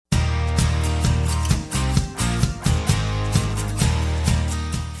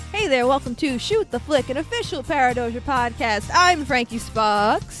there, welcome to Shoot the Flick, an official Paradoja podcast. I'm Frankie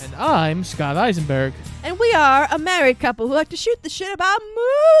Sparks. And I'm Scott Eisenberg. And we are a married couple who like to shoot the shit about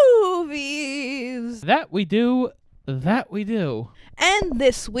movies. That we do. And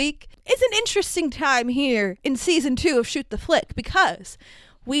this week is an interesting time here in Season 2 of Shoot the Flick because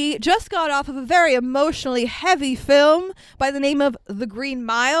we just got off of a very emotionally heavy film by the name of The Green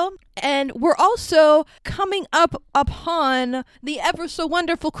Mile. And we're also coming up upon the ever so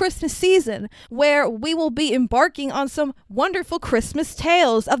wonderful Christmas season, where we will be embarking on some wonderful Christmas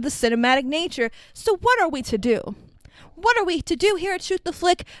tales of the cinematic nature. So what are we to do? What are we to do here at Shoot the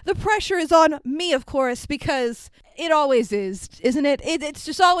Flick? The pressure is on me, of course, because it always is, isn't it? It's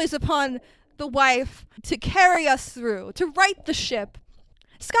just always upon the wife to carry us through, to right the ship.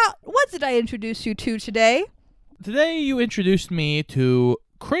 Scott, what did I introduce you to today? Today you introduced me to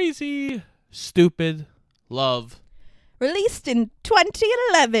Crazy Stupid Love. Released in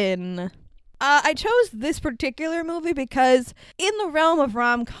 2011. I chose this particular movie because in the realm of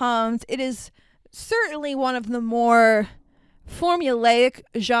rom-coms, it is certainly one of the more formulaic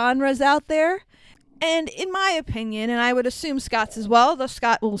genres out there. And in my opinion, and I would assume Scott's as well, though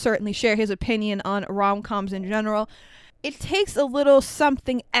Scott will certainly share his opinion on rom-coms in general, it takes a little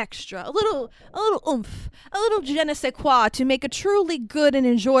something extra, a little oomph, a little je ne sais quoi to make a truly good and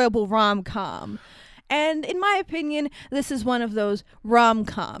enjoyable rom-com. And in my opinion, this is one of those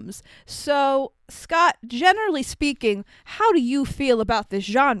rom-coms. So, Scott, generally speaking, how do you feel about this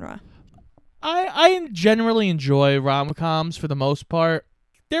genre? I generally enjoy rom-coms for the most part.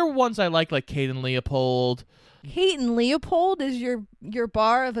 There are ones I like Kate and Leopold. Kate and Leopold is your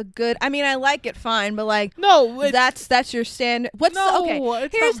bar of a good. I mean, I like it fine, but no, that's your standard.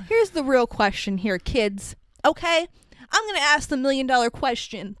 Here's the real question here, kids. Okay, I'm gonna ask the $1 million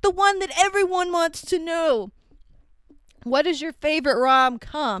question, the one that everyone wants to know. What is your favorite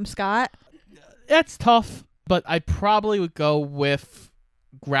rom-com, Scott? That's tough, but I probably would go with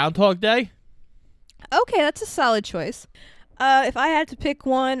Groundhog Day. Okay, that's a solid choice. If I had to pick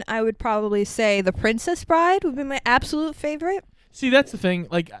one, I would probably say The Princess Bride would be my absolute favorite. See, that's the thing.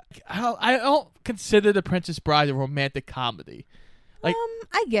 I don't consider The Princess Bride a romantic comedy. I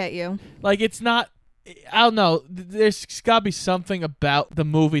get you. It's not. I don't know. There's got to be something about the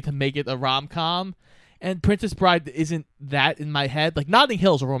movie to make it a rom-com, and Princess Bride isn't that in my head. Notting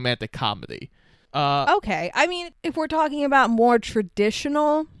Hill's a romantic comedy. Okay, I mean, if we're talking about more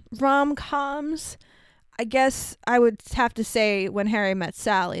traditional rom-coms, I guess I would have to say When Harry Met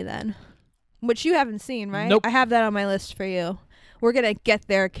Sally then, which you haven't seen, right? Nope. I have that on my list for you. We're going to get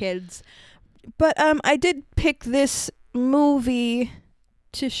there, kids. But I did pick this movie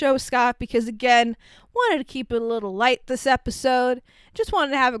to show Scott because, again, wanted to keep it a little light this episode. Just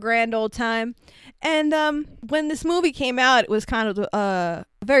wanted to have a grand old time. And when this movie came out, it was kind of a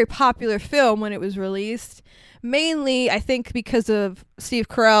very popular film when it was released. Mainly, I think, because of Steve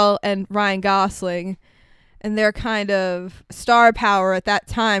Carell and Ryan Gosling. And their kind of star power at that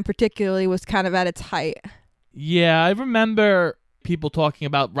time particularly was kind of at its height. Yeah, I remember people talking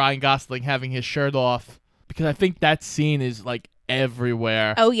about Ryan Gosling having his shirt off because I think that scene is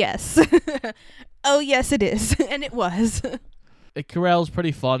everywhere. Oh, yes. Oh, yes, it is. And it was. Carell's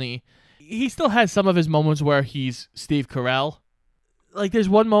pretty funny. He still has some of his moments where he's Steve Carell. There's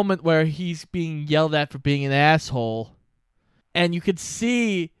one moment where he's being yelled at for being an asshole. And you could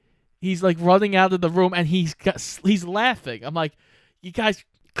see he's running out of the room and he's laughing. I'm like, you guys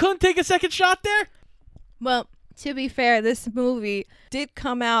couldn't take a second shot there? Well, to be fair, this movie did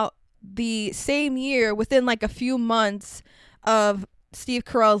come out the same year within a few months of Steve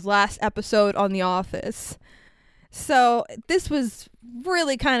Carell's last episode on The Office. So this was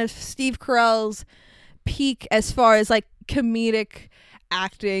really kind of Steve Carell's peak as far as comedic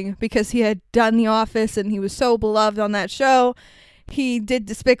acting because he had done The Office and he was so beloved on that show. He did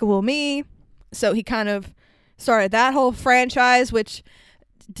Despicable Me, so he kind of started that whole franchise, which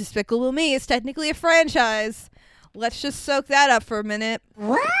Despicable Me is technically a franchise. Let's just soak that up for a minute.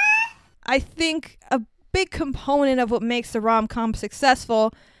 What? I think a big component of what makes the rom-com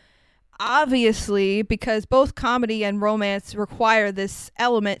successful, obviously, because both comedy and romance require this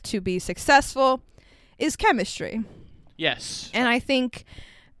element to be successful, is chemistry. Yes. And I think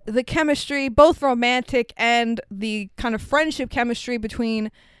the chemistry, both romantic and the kind of friendship chemistry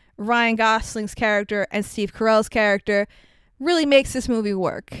between Ryan Gosling's character and Steve Carell's character really makes this movie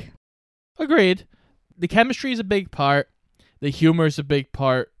work. Agreed. The chemistry is a big part. The humor is a big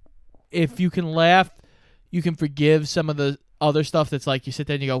part. If you can laugh, you can forgive some of the other stuff that's you sit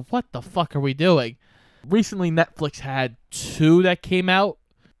there and you go, what the fuck are we doing? Recently, Netflix had two that came out,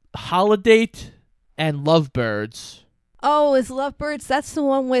 Holidate and Lovebirds. Oh, is Lovebirds? That's the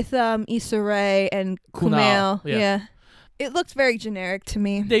one with Issa Rae and Kumail. Yeah. It looked very generic to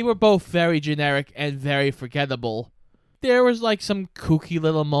me. They were both very generic and very forgettable. There was like some kooky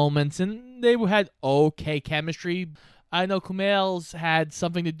little moments, and they had okay chemistry. I know Kumail's had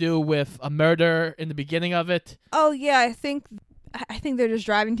something to do with a murder in the beginning of it. Oh yeah, I think they're just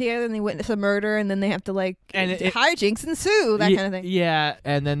driving together and they witness a murder and then they have to hijinks ensue, that kind of thing. Yeah,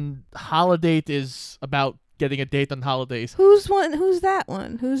 and then Holiday is about getting a date on holidays. Who's that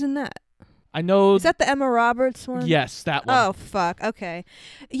one? Who's in that? I know. Is that the Emma Roberts one? Yes, that one. Oh, fuck. Okay.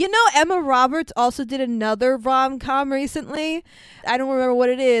 You know, Emma Roberts also did another rom-com recently. I don't remember what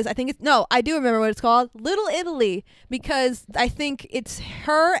it is. I do remember what it's called. Little Italy. Because I think it's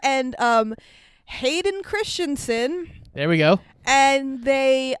her and Hayden Christensen. There we go. And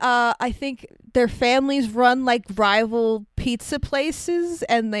they, I think their families run like rival pizza places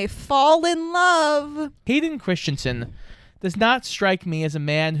and they fall in love. Hayden Christensen does not strike me as a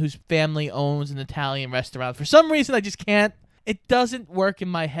man whose family owns an Italian restaurant. For some reason, I just can't. It doesn't work in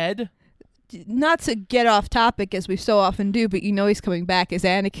my head. Not to get off topic as we so often do, but you know he's coming back as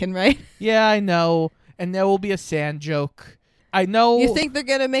Anakin, right? Yeah, I know. And there will be a sand joke. I know. You think they're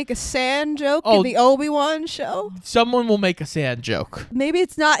going to make a sand joke in the Obi-Wan show? Someone will make a sand joke. Maybe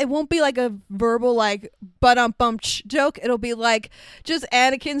it won't be like a verbal like but-um-bump joke. It'll be like just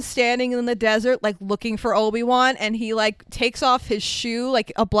Anakin standing in the desert like looking for Obi-Wan and he like takes off his shoe,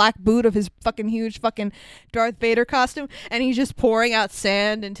 like a black boot of his fucking huge fucking Darth Vader costume, and he's just pouring out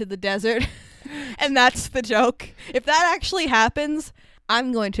sand into the desert. And that's the joke. If that actually happens,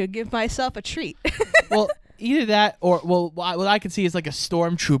 I'm going to give myself a treat. Well, either that or, what I can see is like a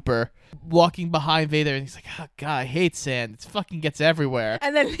stormtrooper walking behind Vader and he's like, oh, God, I hate sand. It fucking gets everywhere.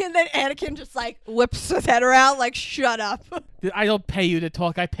 And then Anakin just like whips his head around like, shut up. I don't pay you to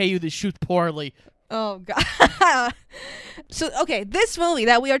talk. I pay you to shoot poorly. Oh, God. So, okay, this movie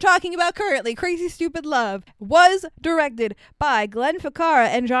that we are talking about currently, Crazy Stupid Love, was directed by Glenn Ficarra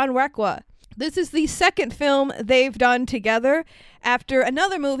and John Requa. This is the second film they've done together after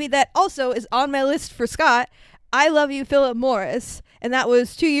another movie that also is on my list for Scott, I Love You, Philip Morris. And that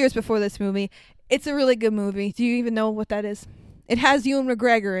was 2 years before this movie. It's a really good movie. Do you even know what that is? It has Ewan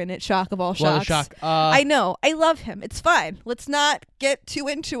McGregor in it, shock of all shocks. What a shock. I know. I love him. It's fine. Let's not get too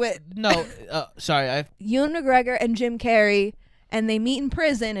into it. No, sorry. Ewan McGregor and Jim Carrey, and they meet in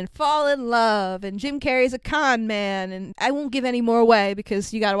prison and fall in love, and Jim Carrey's a con man, and I won't give any more away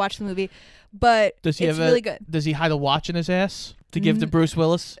because you got to watch the movie. But it's really good. Does he hide a watch in his ass to give to Bruce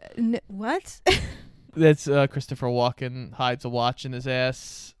Willis? What? That's Christopher Walken hides a watch in his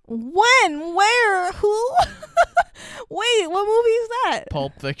ass. When? Where? Who? Wait, what movie is that?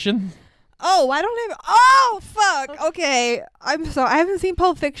 Pulp Fiction. Oh, I don't have... Oh, fuck. Okay. I'm sorry. I haven't seen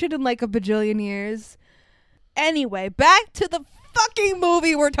Pulp Fiction in like a bajillion years. Anyway, back to the fucking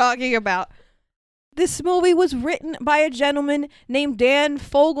movie we're talking about. This movie was written by a gentleman named Dan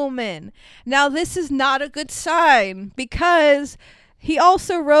Fogelman. Now, this is not a good sign because he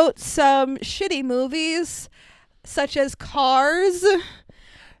also wrote some shitty movies such as Cars.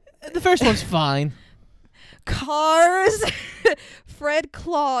 The first one's fine. Cars. Fred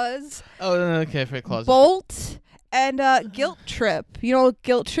Claus. Oh, okay, Fred Claus. Bolt and Guilt Trip. You know what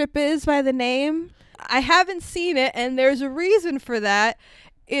Guilt Trip is by the name? I haven't seen it, and there's a reason for that.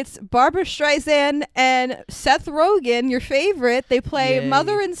 It's Barbara Streisand and Seth Rogen, your favorite. They play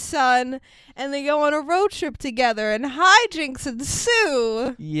mother and son, and they go on a road trip together, and hijinks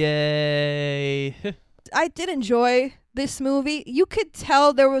ensue. Yay. I did enjoy this movie. You could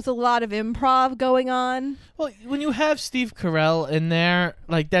tell there was a lot of improv going on. Well, when you have Steve Carell in there,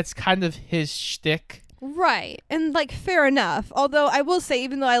 like, that's kind of his shtick. Right. And, like, fair enough. Although, I will say,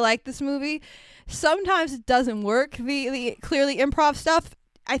 even though I like this movie, sometimes it doesn't work, the clearly improv stuff.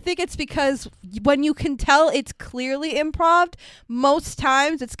 I think it's because when you can tell it's clearly improv, most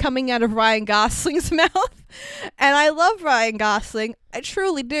times it's coming out of Ryan Gosling's mouth. And I love Ryan Gosling. I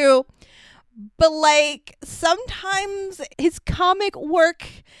truly do. But, like, sometimes his comic work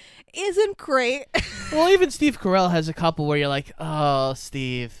isn't great. Well, even Steve Carell has a couple where you're like, oh,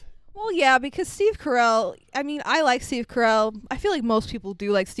 Steve. Well, yeah, because Steve Carell, I mean, I like Steve Carell. I feel like most people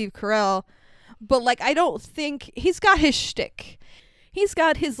do like Steve Carell. But, like, I don't think he's got his shtick. He's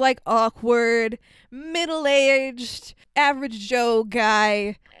got his, like, awkward, middle-aged, average Joe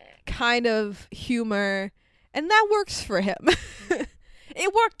guy kind of humor. And that works for him.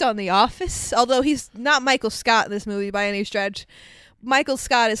 It worked on The Office, although he's not Michael Scott in this movie by any stretch. Michael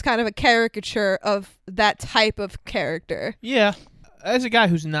Scott is kind of a caricature of that type of character. Yeah. As a guy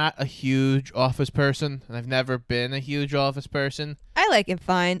who's not a huge Office person, and I've never been a huge Office person. I like it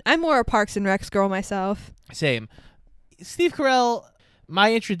fine. I'm more a Parks and Recs girl myself. Same. Steve Carell,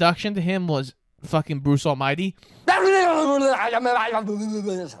 my introduction to him was fucking Bruce Almighty.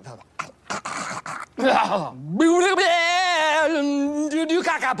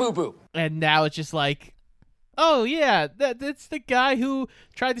 And now it's just like, oh yeah, that's the guy who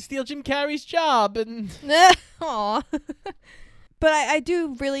tried to steal Jim Carrey's job. And Aw. But I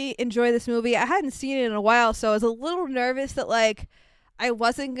do really enjoy this movie. I hadn't seen it in a while, so I was a little nervous that like I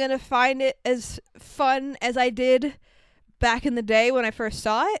wasn't gonna find it as fun as I did back in the day when I first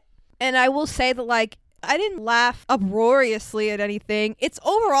saw it. And I will say that like I didn't laugh uproariously at anything. It's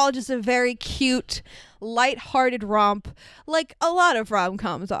overall just a very cute, light-hearted romp, like a lot of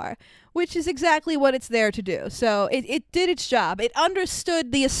rom-coms are, which is exactly what it's there to do. So it did its job. It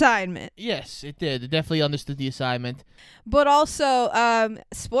understood the assignment. yes, it did. It definitely understood the assignment. But also,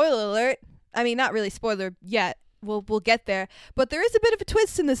 spoiler alert. I mean, not really spoiler yet. We'll get there. But there is a bit of a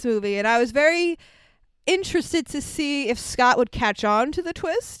twist in this movie, and I was very interested to see if Scott would catch on to the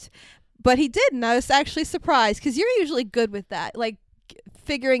twist. But he didn't. I was actually surprised, because you're usually good with that, like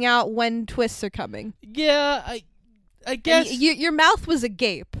figuring out when twists are coming. Yeah, I guess. Your mouth was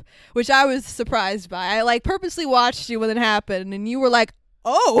agape, which I was surprised by. I like purposely watched you when it happened, and you were like,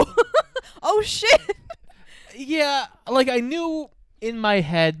 "Oh, oh shit." Yeah, like I knew in my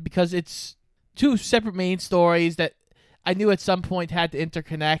head, because it's two separate main stories that I knew at some point had to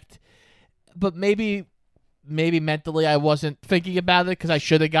interconnect, but maybe mentally I wasn't thinking about it because I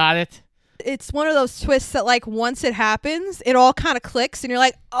should have got it. It's one of those twists that like once it happens, it all kind of clicks and you're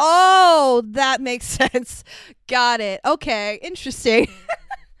like, "Oh, that makes sense. Got it. Okay, interesting."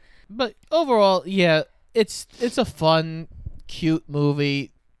 But overall, yeah, it's a fun, cute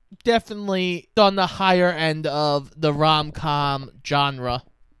movie. Definitely on the higher end of the rom-com genre.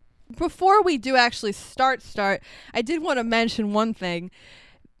 Before we do actually start, I did want to mention one thing.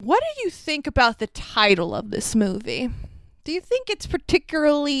 What do you think about the title of this movie? Do you think it's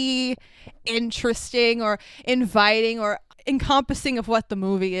particularly interesting or inviting or encompassing of what the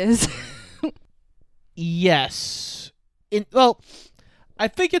movie is? Yes. Well, I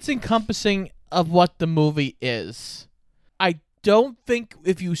think it's encompassing of what the movie is. I don't think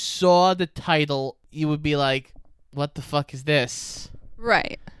if you saw the title, you would be like, what the fuck is this?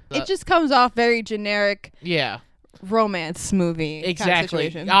 Right. It just comes off very generic. Yeah. Romance movie. Exactly. Kind of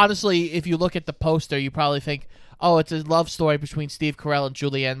situation. Honestly, if you look at the poster, you probably think, oh, it's a love story between Steve Carell and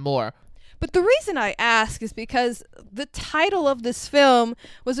Julianne Moore. But the reason I ask is because the title of this film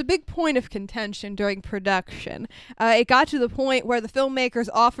was a big point of contention during production. It got to the point where the filmmakers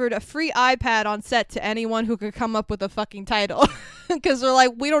offered a free iPad on set to anyone who could come up with a fucking title. Because they're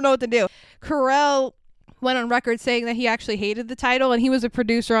like, we don't know what to do. Carell went on record saying that he actually hated the title, and he was a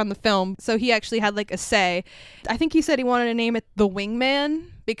producer on the film, so he actually had like a say. I think he said he wanted to name it The Wingman,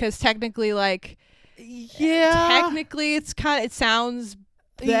 because technically like... Yeah. Technically, it sounds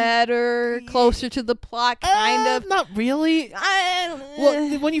better, closer to the plot, kind of. Not really. Well,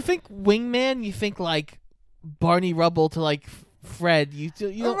 Well, when you think wingman, you think like Barney Rubble to like Fred. You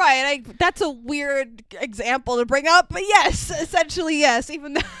don't- right. That's a weird example to bring up, but yes, essentially yes.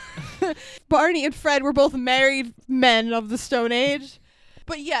 Even though Barney and Fred were both married men of the Stone Age,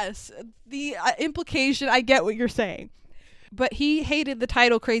 but yes, the implication. I get what you're saying. But he hated the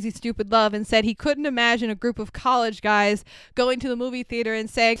title Crazy Stupid Love and said he couldn't imagine a group of college guys going to the movie theater and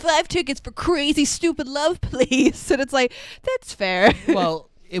saying, 5 tickets for Crazy Stupid Love, please. And it's like, that's fair. Well,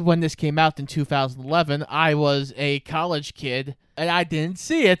 when this came out in 2011, I was a college kid and I didn't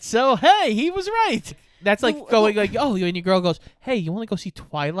see it. So, hey, he was right. That's like going like, oh, and your girl goes, hey, you want to go see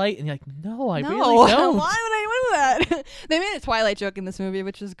Twilight? And you're like, no, I really don't. Why would I do that? They made a Twilight joke in this movie,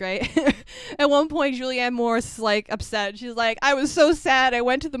 which was great. At one point, Julianne Moore's like upset. She's like, I was so sad. I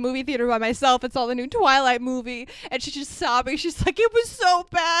went to the movie theater by myself and saw the new Twilight movie. And she's just sobbing. She's like, it was so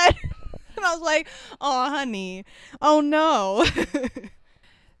bad. And I was like, oh, honey. Oh, no.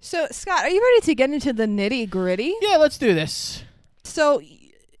 So, Scott, are you ready to get into the nitty gritty? Yeah, let's do this. So,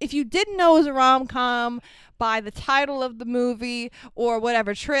 if you didn't know it was a rom-com by the title of the movie or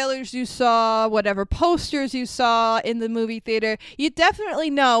whatever trailers you saw, whatever posters you saw in the movie theater, you definitely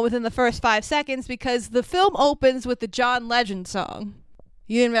know within the first 5 seconds because the film opens with the John Legend song.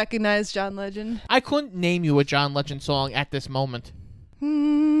 You didn't recognize John Legend? I couldn't name you a John Legend song at this moment.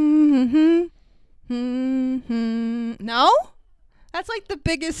 No? That's like the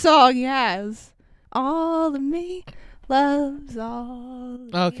biggest song he has. All of me loves all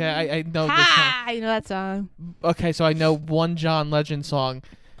of Okay, I know this song. Ha! You know that song. Okay, so I know one John Legend song.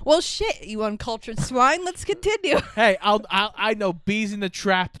 Well, shit, you uncultured swine. Let's continue. Hey, I know bees in the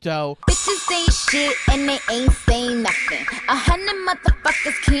trap, though. Bitches ain't shit and they ain't saying nothing. 100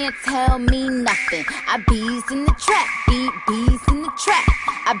 motherfuckers can't tell me nothing. I bees in the trap, bees in the trap.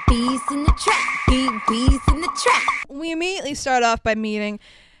 I bees in the trap, bees in the trap. We immediately start off by meeting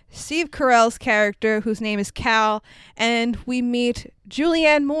Steve Carell's character, whose name is Cal, and we meet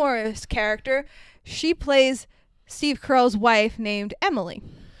Julianne Moore's character. She plays Steve Carell's wife, named Emily.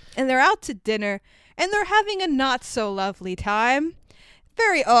 And they're out to dinner, and they're having a not-so-lovely time.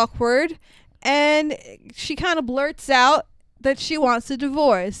 Very awkward. And she kind of blurts out that she wants a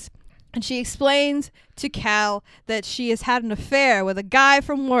divorce. And she explains to Cal that she has had an affair with a guy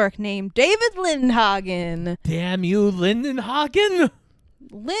from work named David Lindhagen. Damn you, Lindenhagen.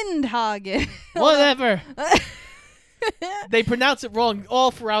 Lindhagen. Whatever. They pronounce it wrong all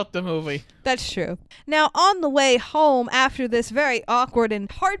throughout the movie. That's true. Now, on the way home after this very awkward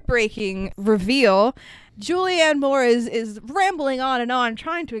and heartbreaking reveal, Julianne Moore is rambling on,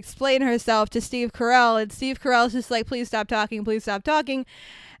 trying to explain herself to Steve Carell, and Steve Carell's just like, please stop talking, please stop talking.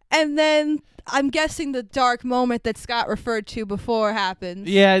 And then I'm guessing the dark moment that Scott referred to before happens.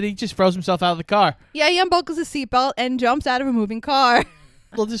 Yeah, he just throws himself out of the car. Yeah, he unbuckles his seatbelt and jumps out of a moving car.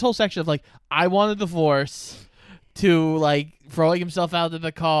 Well, this whole section of like, I want a divorce, to like throwing himself out of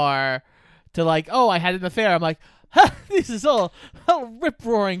the car, to like, oh, I had an affair. I'm like, ha, this is all a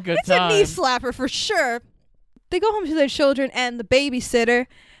rip-roaring good time. It's a knee slapper for sure. They go home to their children and the babysitter.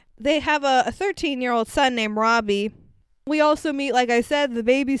 They have a 13-year-old son named Robbie. We also meet, like I said, the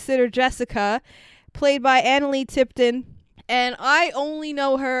babysitter Jessica, played by Annalee Tipton. And I only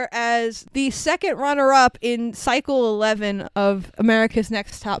know her as the second runner-up in Cycle 11 of America's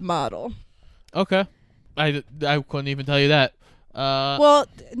Next Top Model. Okay. I couldn't even tell you that. Well,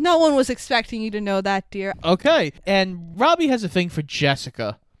 no one was expecting you to know that, dear. Okay. And Robbie has a thing for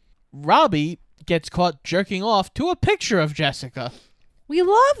Jessica. Robbie gets caught jerking off to a picture of Jessica. We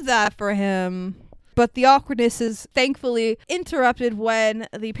love that for him. But the awkwardness is thankfully interrupted when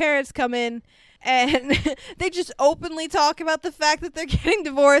the parents come in and they just openly talk about the fact that they're getting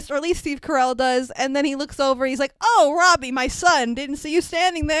divorced, or at least Steve Carell does. And then he looks over, he's like, oh, Robbie, my son, didn't see you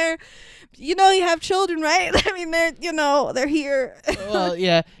standing there. You know you have children, right? I mean, they're here. Well,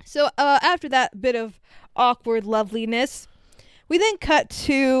 yeah. So after that bit of awkward loveliness, we then cut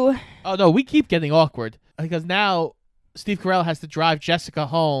to... Oh, no, we keep getting awkward. Because now Steve Carell has to drive Jessica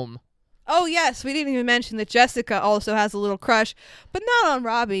home. Oh, yes, we didn't even mention that Jessica also has a little crush, but not on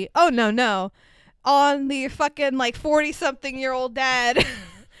Robbie. Oh, no. On the fucking, 40-something-year-old dad,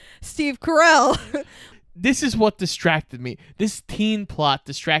 Steve Carell. This is what distracted me. This teen plot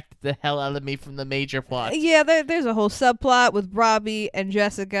distracted the hell out of me from the major plot. Yeah, there's a whole subplot with Robbie and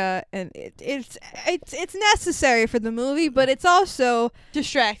Jessica, and it's necessary for the movie, but it's also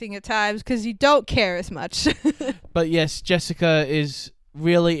distracting at times because you don't care as much. But yes, Jessica is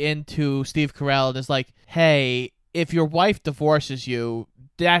really into Steve Carell and is like, hey, if your wife divorces you,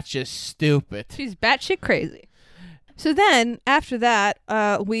 that's just stupid. She's batshit crazy. So then, after that,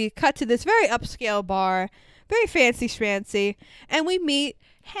 we cut to this very upscale bar, very fancy schmancy, and we meet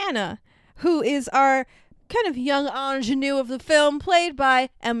Hannah, who is our kind of young ingenue of the film, played by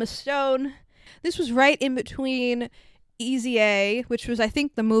Emma Stone. This was right in between Easy A, which was, I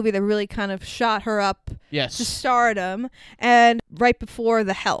think, the movie that really kind of shot her up to stardom, and right before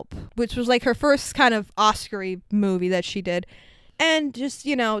The Help, which was like her first kind of Oscar-y movie that she did. And just,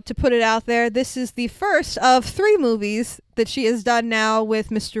 to put it out there, this is the first of 3 movies that she has done now with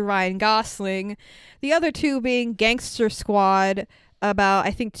Mr. Ryan Gosling. The other 2 being Gangster Squad, about,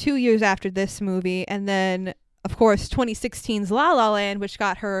 I think, 2 years after this movie. And then, of course, 2016's La La Land, which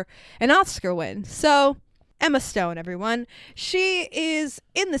got her an Oscar win. So, Emma Stone, everyone. She is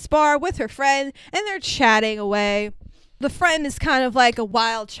in this bar with her friend, and they're chatting away. The friend is kind of like a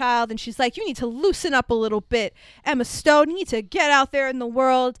wild child, and she's like, you need to loosen up a little bit, Emma Stone. You need to get out there in the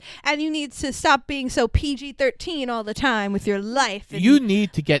world, and you need to stop being so PG-13 all the time with your life. And you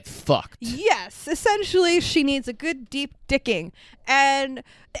need to get fucked. Yes, essentially, she needs a good deep dicking. And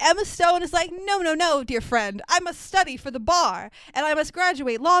Emma Stone is like, no, dear friend. I must study for the bar, and I must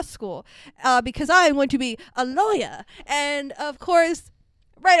graduate law school, because I am going to be a lawyer. And, of course,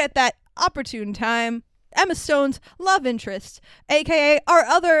 right at that opportune time, Emma Stone's love interest, a.k.a. our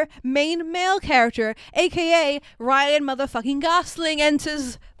other main male character, a.k.a. Ryan motherfucking Gosling,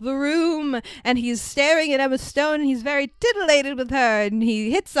 enters the room, and he's staring at Emma Stone, and he's very titillated with her, and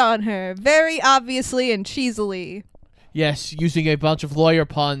he hits on her, very obviously and cheesily. Yes, using a bunch of lawyer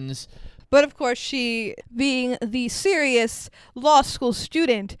puns, But of course, she, being the serious law school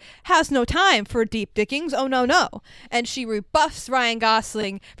student, has no time for deep dickings. Oh, no, no. And she rebuffs Ryan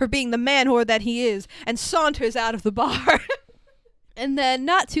Gosling for being the man whore that he is and saunters out of the bar. And then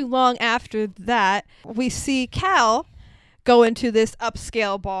not too long after that, we see Cal go into this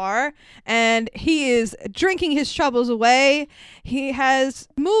upscale bar, and he is drinking his troubles away. He has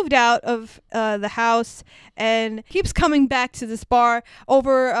moved out of the house and keeps coming back to this bar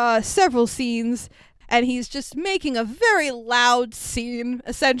over several scenes, and he's just making a very loud scene,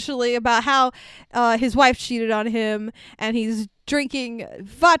 essentially, about how his wife cheated on him, and he's drinking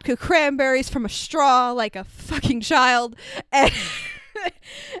vodka cranberries from a straw like a fucking child. And,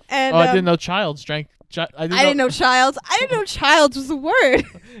 I didn't know Childs drank. I didn't know Childs. I didn't know Childs was a word.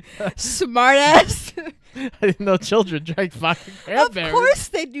 Smartass. I didn't know children drank vodka cranberries. Of course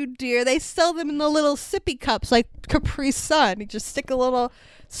they do, dear. They sell them in the little sippy cups like Capri Sun. You just stick a little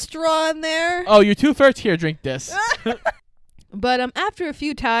straw in there. Oh, you 2/3 here. Drink this. But after a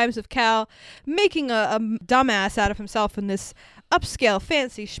few times of Cal making a dumbass out of himself in this upscale,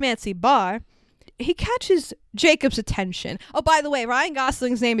 fancy, schmancy bar, he catches Jacob's attention. Oh, by the way, Ryan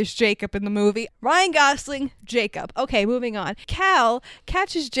Gosling's name is Jacob in the movie. Ryan Gosling, Jacob. Okay, moving on. Cal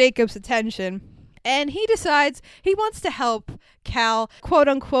catches Jacob's attention, and he decides he wants to help Cal, quote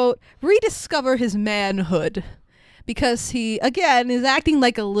unquote, rediscover his manhood. Because he, again, is acting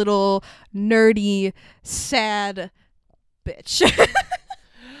like a little nerdy, sad bitch.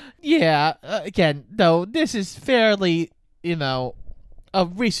 Yeah, again, though, this is fairly, a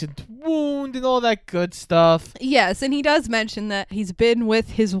recent wound and all that good stuff. Yes, and he does mention that he's been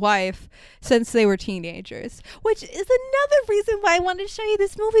with his wife since they were teenagers, which is another reason why I wanted to show you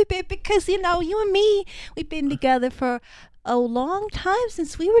this movie, babe, because, you and me, we've been together for a long time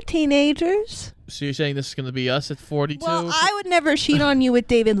since we were teenagers. So you're saying this is going to be us at 42? Well, I would never cheat on you with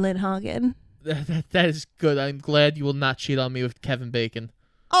David Lindhagen. That is good. I'm glad you will not cheat on me with Kevin Bacon.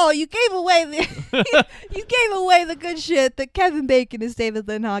 Oh, you gave away the good shit that Kevin Bacon is David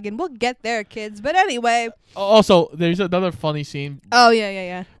Lindhagen. We'll get there, kids. But anyway. Also, there's another funny scene. Oh,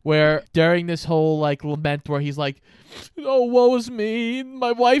 yeah. Where during this whole, lament where he's like, oh, woe is me.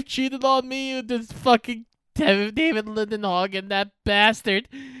 My wife cheated on me. This fucking David Lindhagen, that bastard.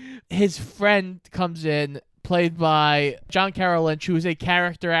 His friend comes in, played by John Carroll Lynch, who is a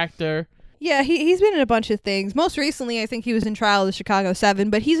character actor. Yeah, he's been in a bunch of things. Most recently, I think he was in Trial of the Chicago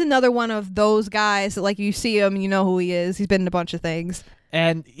 7, but he's another one of those guys that, you see him, you know who he is. He's been in a bunch of things.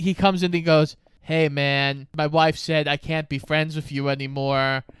 And he comes in and he goes, hey, man, my wife said I can't be friends with you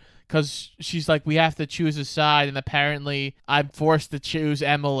anymore because she's like, we have to choose a side, and apparently I'm forced to choose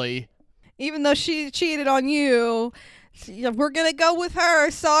Emily. Even though she cheated on you, we're going to go with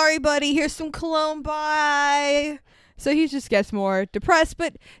her. Sorry, buddy. Here's some cologne. Bye. So he just gets more depressed.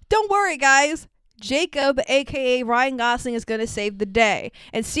 But don't worry, guys. Jacob, a.k.a. Ryan Gosling, is going to save the day.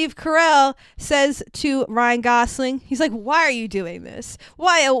 And Steve Carell says to Ryan Gosling, he's like, why are you doing this?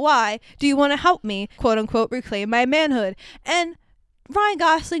 Why, oh, why do you want to help me, quote unquote, reclaim my manhood? And Ryan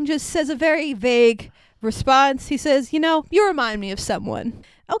Gosling just says a very vague response. He says, you remind me of someone.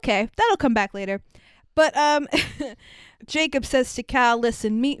 Okay, that'll come back later. But Jacob says to Cal,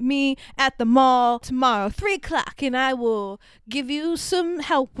 listen, meet me at the mall tomorrow, 3 o'clock, and I will give you some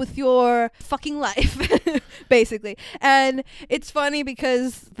help with your fucking life, basically. And it's funny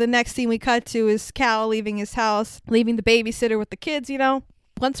because the next scene we cut to is Cal leaving his house, leaving the babysitter with the kids,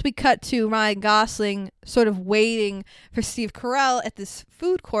 Once we cut to Ryan Gosling sort of waiting for Steve Carell at this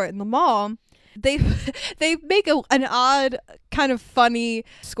food court in the mall, they make an odd kind of funny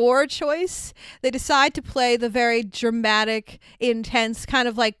score choice. They decide to play the very dramatic, intense kind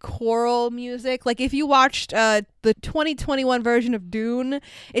of choral music. If you watched the 2021 version of Dune,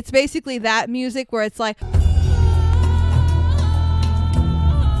 it's basically that music where it's like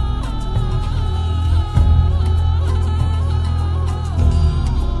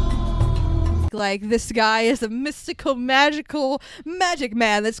this guy is a mystical, magical magic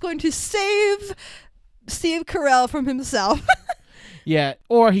man that's going to save Steve Carell from himself. Yeah,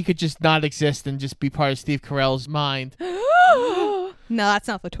 or he could just not exist and just be part of Steve Carell's mind. No, that's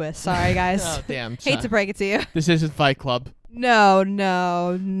not the twist. Sorry, guys. Oh, damn. Hate to break it to you. This isn't Fight Club. No.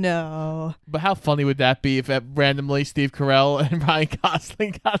 But how funny would that be if randomly Steve Carell and Ryan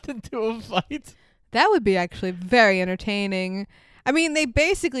Gosling got into a fight? That would be actually very entertaining. I mean, they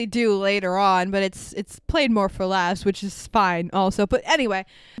basically do later on, but it's played more for laughs, which is fine also. But anyway,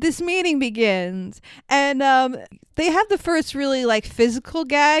 this meeting begins, and they have the first really physical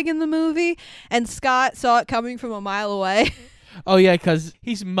gag in the movie, and Scott saw it coming from a mile away. Oh, yeah, because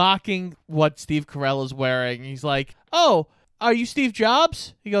he's mocking what Steve Carell is wearing. He's like, oh, are you Steve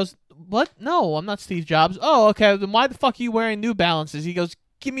Jobs? He goes, what? No, I'm not Steve Jobs. Oh, okay, then why the fuck are you wearing New Balances? He goes,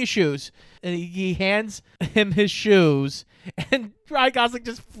 give me your shoes. And he hands him his shoes, and Ryan Gosling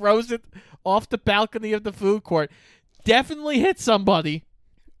just throws it off the balcony of the food court. Definitely hit somebody.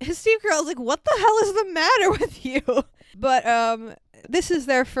 Steve Carell's like, what the hell is the matter with you? But this is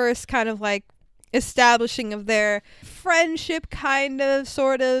their first kind of like establishing of their friendship, kind of,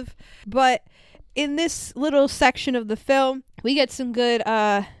 sort of. But in this little section of the film, we get some good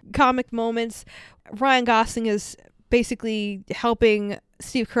comic moments. Ryan Gosling is basically helping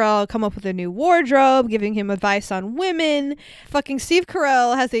Steve Carell come up with a new wardrobe, giving him advice on women. Fucking Steve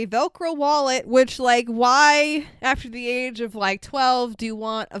Carell has a Velcro wallet, which, like, why, after the age of, like, 12, do you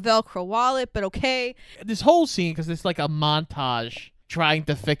want a Velcro wallet? But okay. This whole scene, because it's like a montage trying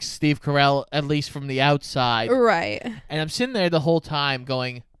to fix Steve Carell, at least from the outside. Right. And I'm sitting there the whole time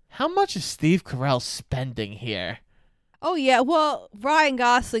going, how much is Steve Carell spending here? Oh, yeah. Well, Ryan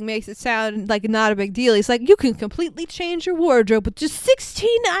Gosling makes it sound like not a big deal. He's like, you can completely change your wardrobe with just 16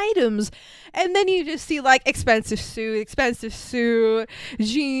 items. And then you just see, like, expensive suit,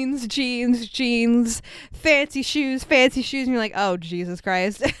 jeans, fancy shoes. And you're like, oh, Jesus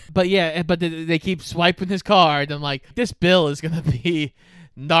Christ. But yeah, but they keep swiping his card. I'm like, this bill is going to be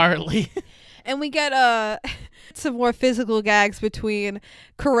gnarly. And we get some more physical gags between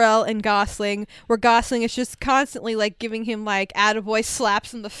Carell and Gosling, where Gosling is just constantly, like, giving him, like, attaboy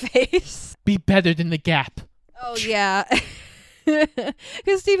slaps in the face. Be better than the Gap. Oh, yeah.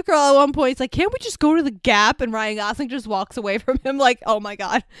 Because Steve Carell at one point is like, can't we just go to the Gap? And Ryan Gosling just walks away from him like, oh, my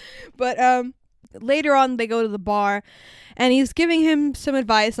God. But later on, they go to the bar, and he's giving him some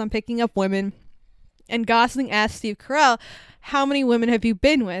advice on picking up women. And Gosling asks Steve Carell, how many women have you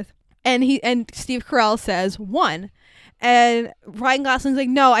been with? And Steve Carell says 1. And Ryan Gosling's like,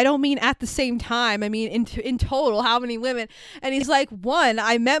 no, I don't mean at the same time. I mean in total, how many women? And he's like, 1.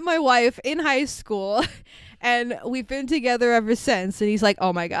 I met my wife in high school, and we've been together ever since. And he's like,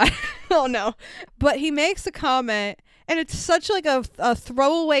 oh my God, oh no. But he makes a comment, and it's such like a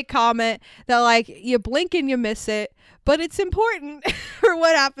throwaway comment that, like, you blink and you miss it. But it's important for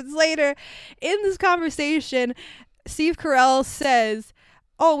what happens later. In this conversation, Steve Carell says,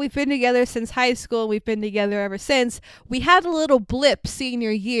 oh, we've been together since high school. We've been together ever since. We had a little blip senior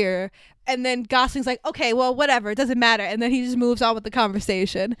year. And then Gosling's like, okay, well, whatever. It doesn't matter. And then he just moves on with the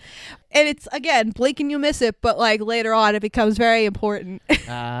conversation. And it's, again, blink and you miss it. But, like, later on, it becomes very important.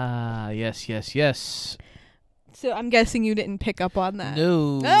 Yes. So I'm guessing you didn't pick up on that.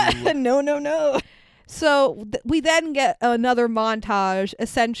 No. No. So we then get another montage,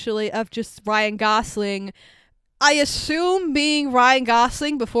 essentially, of just Ryan Gosling, I assume being Ryan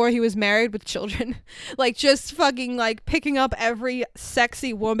Gosling before he was married with children. Like, just fucking, like, picking up every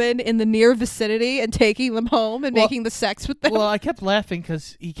sexy woman in the near vicinity and taking them home and making the sex with them. Well, I kept laughing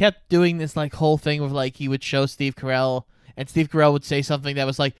because he kept doing this, like, whole thing where, like, he would show Steve Carell, and Steve Carell would say something that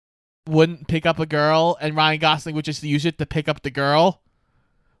was, like, wouldn't pick up a girl, and Ryan Gosling would just use it to pick up the girl.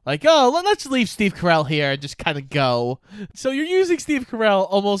 Like, oh, let's leave Steve Carell here and just kind of go. So you're using Steve Carell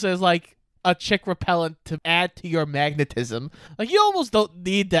almost as, like, a chick repellent to add to your magnetism. Like, you almost don't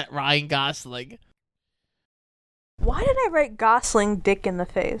need that Ryan Gosling. Why did I write Gosling dick in the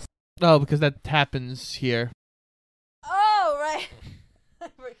face? Oh, because that happens here. Oh, right.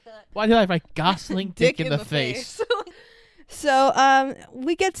 Why did I write Gosling dick in the face? So,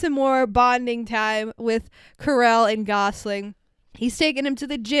 we get some more bonding time with Carell and Gosling. He's taking him to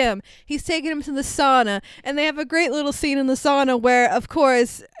the gym. He's taking him to the sauna. And they have a great little scene in the sauna where, of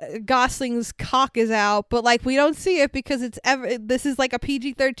course, Gosling's cock is out. But, like, we don't see it because this is like a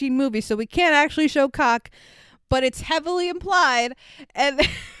PG-13 movie. So we can't actually show cock. But it's heavily implied. And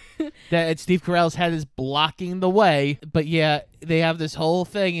that Steve Carell's head is blocking the way. But, yeah, they have this whole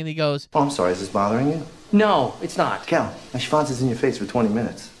thing. And he goes, oh, I'm sorry. Is this bothering you? No, it's not. Cal, my schwanz is in your face for 20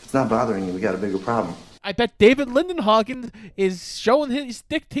 minutes. If it's not bothering you, we got a bigger problem. I bet David Lindenhagen is showing his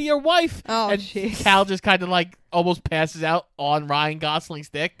dick to your wife. Oh, and jeez. Cal just kind of like almost passes out on Ryan Gosling's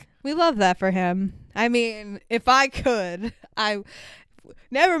dick. We love that for him. I mean, if I could,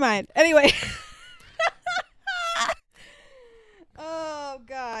 never mind. Anyway. Oh,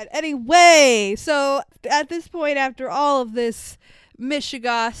 God. Anyway, so at this point, after all of this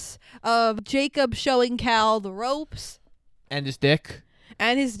mishigas of Jacob showing Cal the ropes. And his dick.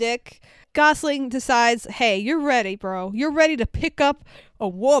 Gosling decides, hey, you're ready, bro. You're ready to pick up a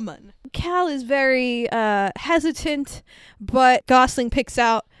woman. Cal is very hesitant, but Gosling picks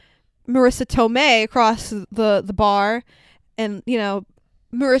out Marissa Tomei across the bar. And, you know,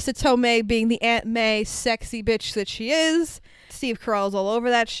 Marissa Tomei being the Aunt May sexy bitch that she is. Steve Carell's all over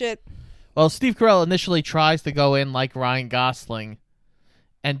that shit. Well, Steve Carell initially tries to go in like Ryan Gosling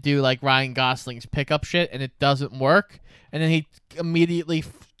and do like Ryan Gosling's pickup shit, and it doesn't work. And then he immediately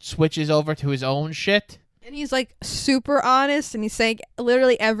switches over to his own shit. And he's like super honest, and he's saying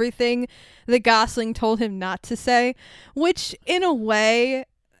literally everything that Gosling told him not to say, which in a way,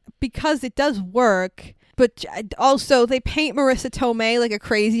 because it does work, but also they paint Marissa Tomei like a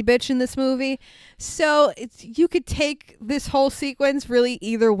crazy bitch in this movie. So you could take this whole sequence really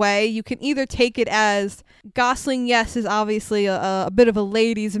either way. You can either take it as Gosling, yes, is obviously a bit of a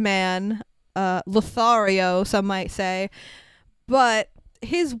ladies' man, Lothario, some might say, but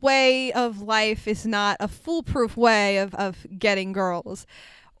his way of life is not a foolproof way of getting girls.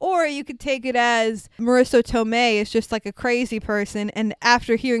 Or you could take it as Marissa Tomei is just like a crazy person, and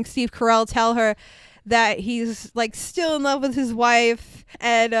after hearing Steve Carell tell her that he's like still in love with his wife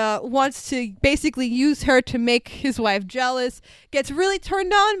and wants to basically use her to make his wife jealous, gets really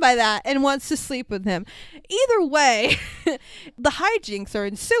turned on by that and wants to sleep with him. Either way, the hijinks are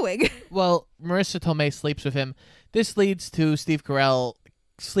ensuing. Well, Marissa Tomei sleeps with him. This leads to Steve Carell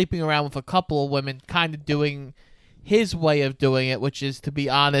sleeping around with a couple of women, kind of doing his way of doing it, which is to be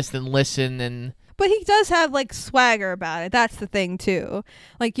honest and listen. And but he does have like swagger about it. That's the thing too.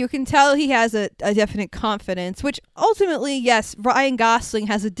 Like you can tell he has a definite confidence, which ultimately, yes, Ryan Gosling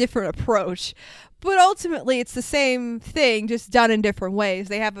has a different approach, but ultimately it's the same thing, just done in different ways.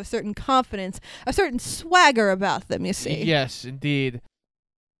 They have a certain confidence, a certain swagger about them, you see. Yes, indeed.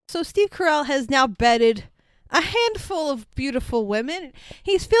 So Steve Carell has now bedded a handful of beautiful women.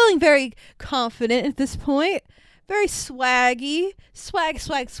 He's feeling very confident at this point. Very swaggy.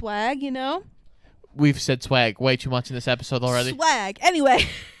 Swag, you know? We've said swag way too much in this episode already. Swag. Anyway,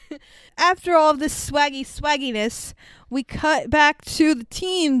 after all of this swagginess, we cut back to the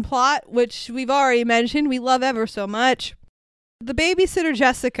teen plot, which we've already mentioned. We love ever so much. The babysitter,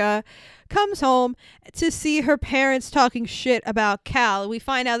 Jessica, comes home to see her parents talking shit about Cal. We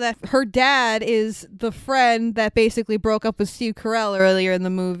find out that her dad is the friend that basically broke up with Steve Carell earlier in the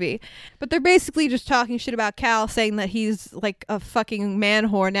movie. But they're basically just talking shit about Cal, saying that he's like a fucking man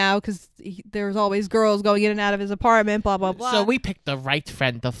whore now because there's always girls going in and out of his apartment, blah, blah, blah. So we picked the right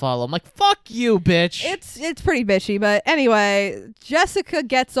friend to follow. I'm like, fuck you, bitch. It's pretty bitchy, but anyway, Jessica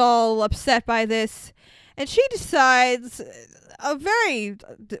gets all upset by this, and she decides a very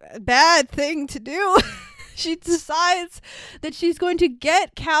bad thing to do. She decides that she's going to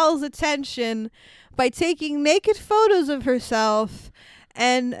get Cal's attention by taking naked photos of herself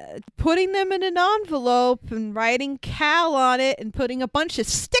and putting them in an envelope and writing Cal on it and putting a bunch of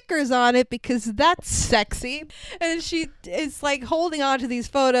stickers on it because that's sexy. And she is like holding on to these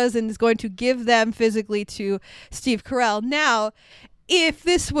photos and is going to give them physically to Steve Carell. Now, if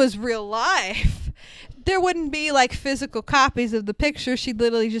this was real life, there wouldn't be like physical copies of the picture. She'd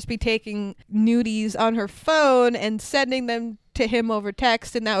literally just be taking nudies on her phone and sending them to him over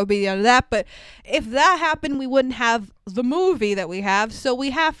text, and that would be the end of that. But if that happened, we wouldn't have the movie that we have. So we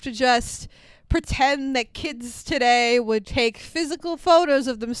have to just pretend that kids today would take physical photos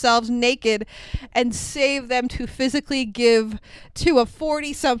of themselves naked and save them to physically give to a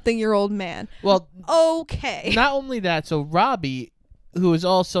 40-something-year-old man. Well, okay. Not only that, so Robbie, who is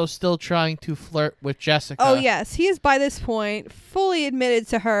also still trying to flirt with Jessica. Oh, yes. He is, by this point, fully admitted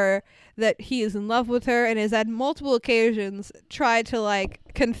to her that he is in love with her and has, at multiple occasions, tried to, like,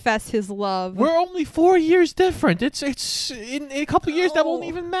 confess his love. We're only 4 years different. It's in a couple years that won't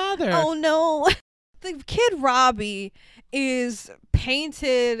even matter. Oh, no. The kid Robbie is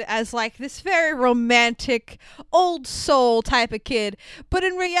painted as, like, this very romantic, old soul type of kid. But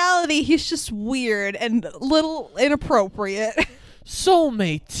in reality, he's just weird and a little inappropriate.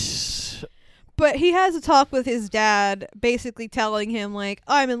 Soulmates. But he has a talk with his dad, basically telling him, like,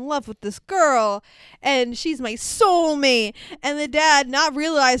 I'm in love with this girl, and she's my soulmate. And the dad, not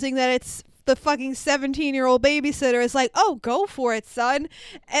realizing that it's the fucking 17-year-old babysitter, is like, oh, go for it, son.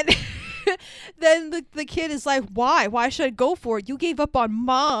 And then the kid is like, why? Why should I go for it? You gave up on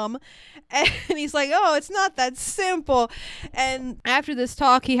mom. And he's like, oh, it's not that simple. And after this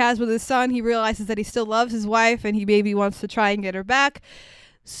talk he has with his son, he realizes that he still loves his wife and he maybe wants to try and get her back.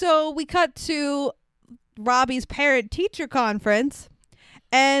 So we cut to Robbie's parent-teacher conference.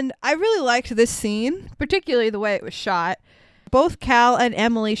 And I really liked this scene, particularly the way it was shot. Both Cal and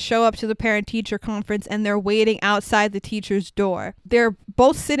Emily show up to the parent-teacher conference and they're waiting outside the teacher's door. They're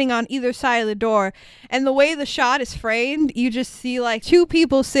both sitting on either side of the door. And the way the shot is framed, you just see like two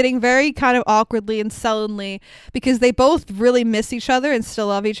people sitting very kind of awkwardly and sullenly because they both really miss each other and still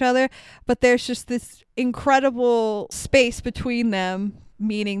love each other. But there's just this incredible space between them,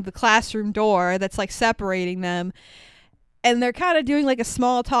 meaning the classroom door that's like separating them. and they're kind of doing like a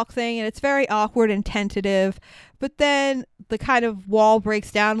small talk thing, and it's very awkward and tentative. But then the kind of wall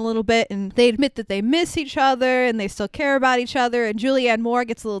breaks down a little bit, and they admit that they miss each other and they still care about each other. And Julianne Moore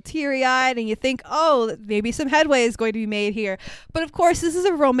gets a little teary-eyed, and you think, oh, maybe some headway is going to be made here. But of course, this is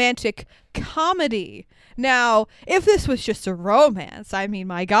a romantic comedy. Now, if this was just a romance, I mean,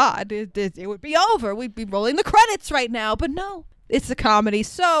 my God, it would be over. We'd be rolling the credits right now. But no. It's a comedy.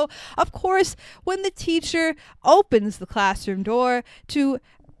 So, of course, when the teacher opens the classroom door to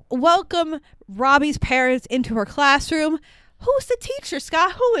welcome Robbie's parents into her classroom, who's the teacher,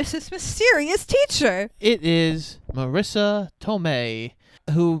 Scott? Who is this mysterious teacher? It is Marissa Tomei,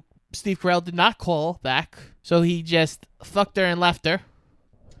 who Steve Carell did not call back, so he just fucked her and left her.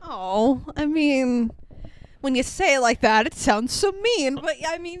 Oh, I mean, when you say it like that, it sounds so mean. But,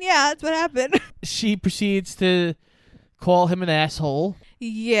 I mean, yeah, that's what happened. She proceeds to call him an asshole.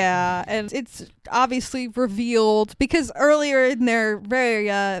 Yeah, and it's obviously revealed because earlier in their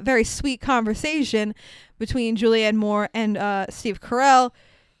very sweet conversation between Julianne Moore and Steve Carell,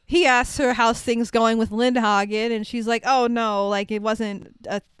 he asks her how's things going with Lindhagen, and she's like, "Oh no, like it wasn't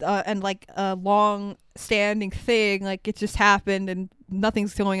a long-standing thing. Like it just happened, and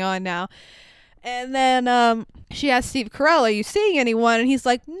nothing's going on now." And then she asks Steve Carell, "Are you seeing anyone?" And he's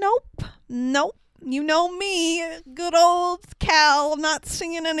like, "Nope. You know me, good old Cal, not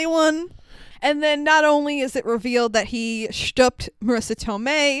seeing anyone." And then not only is it revealed that he stooped Marissa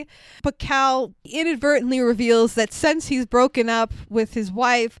Tomei, but Cal inadvertently reveals that since he's broken up with his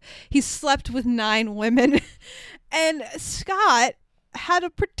wife, he's slept with 9 women. And Scott had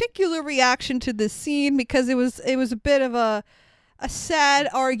a particular reaction to this scene because it was a bit of a sad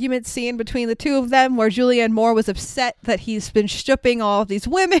argument scene between the two of them where Julianne Moore was upset that he's been stripping all of these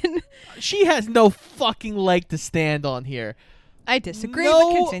women. She has no fucking leg to stand on here. I disagree,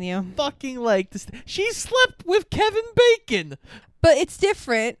 no but continue. Fucking leg to she slept with Kevin Bacon. But it's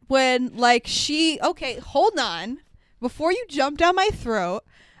different when, like, okay, hold on. Before you jump down my throat,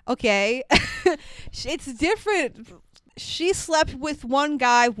 okay? It's different. She slept with one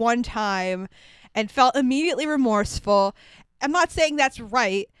guy one time and felt immediately remorseful. I'm not saying that's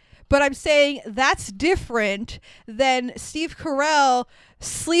right, but I'm saying that's different than Steve Carell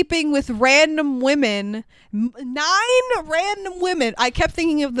sleeping with random women. 9 random women. I kept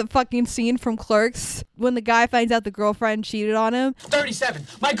thinking of the fucking scene from Clerks when the guy finds out the girlfriend cheated on him. 37.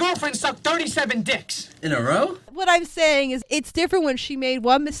 My girlfriend sucked 37 dicks. In a row? What I'm saying is it's different when she made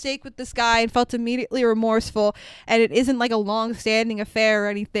one mistake with this guy and felt immediately remorseful, and it isn't like a long-standing affair or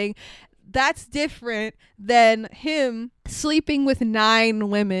anything. That's different than him sleeping with 9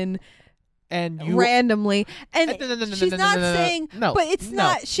 women And you randomly. And she's not saying, but it's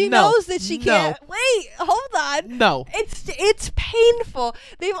not. She knows that she can't. Wait, hold on. No. It's painful.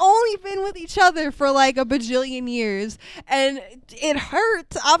 They've only been with each other for like a bajillion years, and it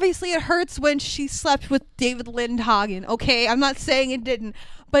hurts. Obviously, it hurts when she slept with David Lindhagen. Okay, I'm not saying it didn't.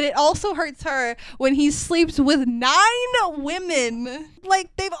 But it also hurts her when he sleeps with 9 women.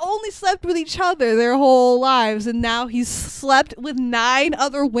 Like, they've only slept with each other their whole lives, and now he's slept with 9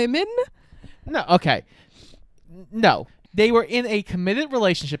 other women? No, okay. No. They were in a committed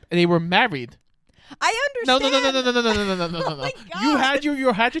relationship, and they were married. I understand. No. Oh my God.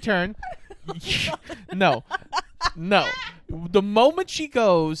 You had your turn. No. The moment she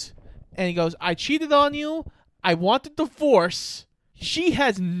goes, and he goes, I cheated on you, I want a divorce, she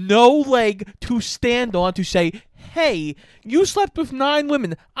has no leg to stand on to say, hey, you slept with 9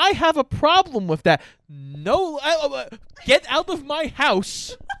 women. I have a problem with that. No, get out of my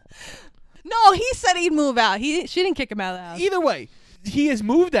house. No, he said he'd move out. She didn't kick him out of the house. Either way, he has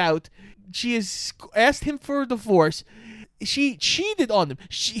moved out. She has asked him for a divorce. She cheated on him.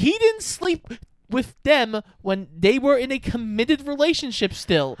 He didn't sleep with them when they were in a committed relationship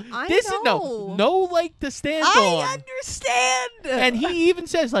still. I Is know. no leg to stand on. I understand. And he even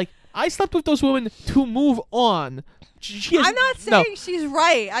says, like, I slept with those women to move on. I'm not saying she's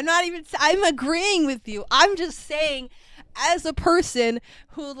right. I'm agreeing with you. I'm just saying, as a person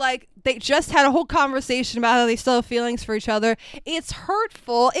who, like, they just had a whole conversation about how they still have feelings for each other, it's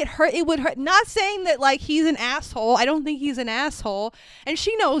hurtful. It would hurt. Not saying that, like, he's an asshole. I don't think he's an asshole. And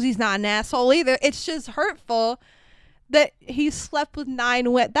she knows he's not an asshole either. It's just hurtful that he slept with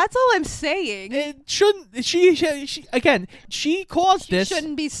 9 women. That's all I'm saying. It shouldn't. She again. She caused this.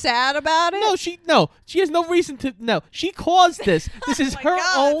 Shouldn't be sad about it. No. She has no reason to. No, she caused this. This is my her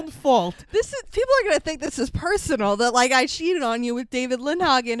God. own fault. People are gonna think this is personal. That, like, I cheated on you with David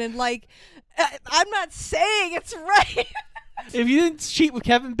Lindhagen, and, like, I'm not saying it's right. If you didn't cheat with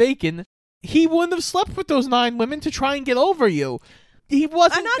Kevin Bacon, he wouldn't have slept with those 9 women to try and get over you. he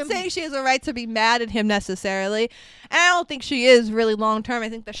wasn't. I'm not saying she has a right to be mad at him necessarily. And I don't think she is really long term. I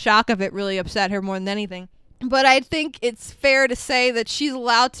think the shock of it really upset her more than anything. But I think it's fair to say that she's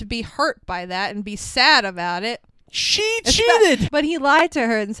allowed to be hurt by that and be sad about it. She cheated. But he lied to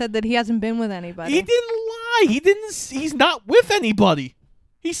her and said that he hasn't been with anybody. He didn't lie. He's not with anybody.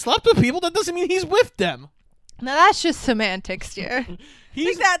 He slept with people. That doesn't mean he's with them. Now that's just semantics, dear.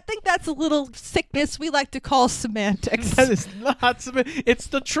 I think that's a little sickness we like to call semantics. That is not. It's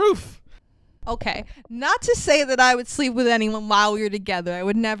the truth. Okay, not to say that I would sleep with anyone while we were together. I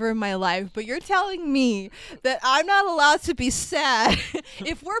would never in my life. But you're telling me that I'm not allowed to be sad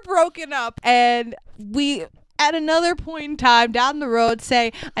if we're broken up and we, at another point in time down the road,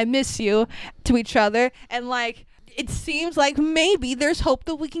 say, I miss you to each other. And like, it seems like maybe there's hope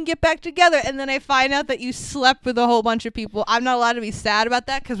that we can get back together. And then I find out that you slept with a whole bunch of people. I'm not allowed to be sad about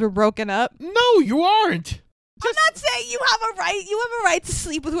that because we're broken up. No, you aren't. I'm not saying you have a right. You have a right to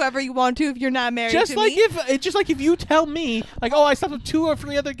sleep with whoever you want to if you're not married Just to like me. just like if you tell me, like, oh, I slept with 2 or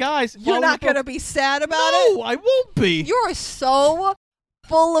 3 other guys. You're not gonna be sad about it. No, I won't be. You're so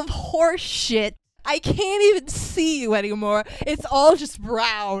full of horse shit. I can't even see you anymore. It's all just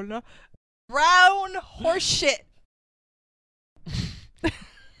brown horse shit.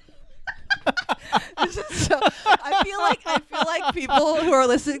 This is so, I feel like people who are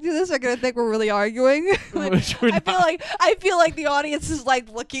listening to this are gonna think we're really arguing. Which we're I feel like the audience is like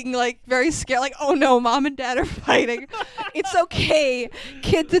looking like very scared, like, oh no, mom and dad are fighting. It's okay,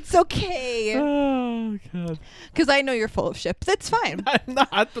 kids, it's okay. Oh god. Because I know you're full of shit. It's fine. I'm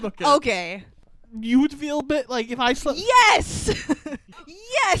not. But okay. Okay. You would feel a bit like if I slept. Yes!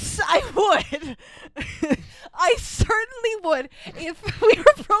 Yes, I would. I certainly would. If we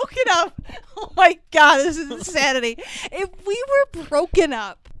were broken up. Oh my god, this is insanity. If we were broken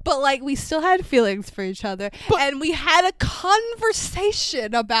up, but like we still had feelings for each other, and we had a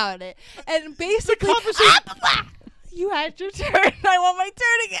conversation about it, and basically. You had your turn. I want my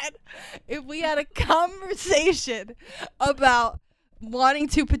turn again. If we had a conversation about wanting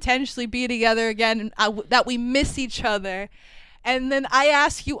to potentially be together again, and that we miss each other, and then I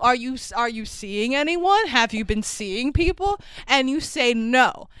ask you, are you seeing anyone? Have you been seeing people? And you say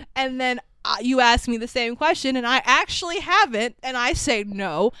no, and then you ask me the same question, and I actually haven't, and I say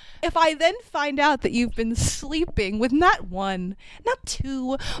no. If I then find out that you've been sleeping with not 1, not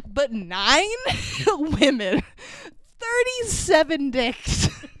 2, but 9 women, 37 dicks,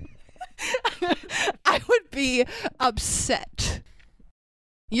 I would be upset.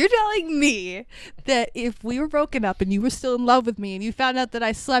 You're telling me that if we were broken up and you were still in love with me and you found out that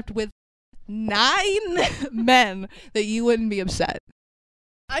I slept with 9 men, that you wouldn't be upset?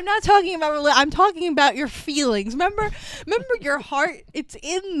 I'm not talking about I'm talking about your feelings. Remember your heart? It's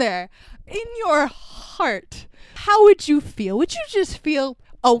in there. In your heart. How would you feel? Would you just feel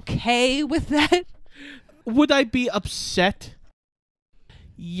okay with that? Would I be upset?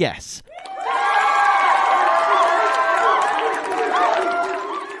 Yes.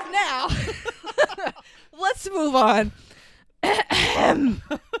 Now, let's move on.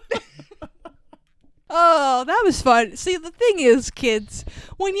 Oh, that was fun. See, the thing is, kids,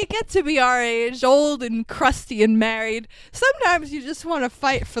 when you get to be our age, old and crusty and married, sometimes you just want to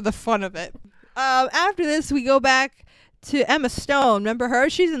fight for the fun of it. After this, we go back to Emma Stone. Remember her?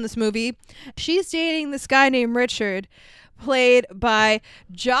 She's in this movie. She's dating this guy named Richard, played by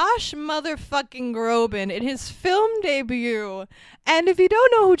Josh motherfucking Groban in his film debut. And if you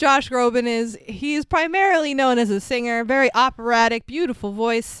don't know who Josh Groban is, he is primarily known as a singer, very operatic, beautiful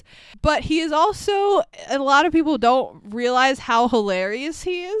voice. But he is also, a lot of people don't realize how hilarious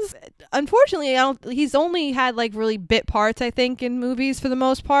he is. Unfortunately, he's only had like really bit parts, I think, in movies for the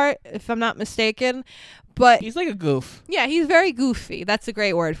most part, if I'm not mistaken. But he's like a goof. Yeah, he's very goofy. That's a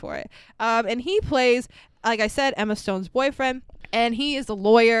great word for it. And he plays, like I said, Emma Stone's boyfriend, and he is a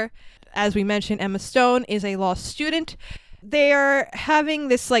lawyer. As we mentioned, Emma Stone is a law student. They're having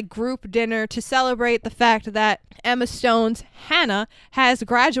this like group dinner to celebrate the fact that Emma Stone's Hannah has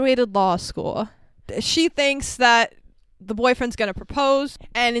graduated law school. She thinks that the boyfriend's going to propose,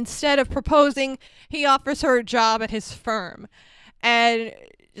 and instead of proposing, he offers her a job at his firm. And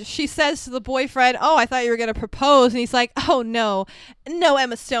she says to the boyfriend, oh, I thought you were going to propose. And he's like, oh, no,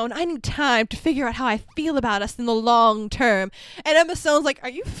 Emma Stone, I need time to figure out how I feel about us in the long term. And Emma Stone's like, are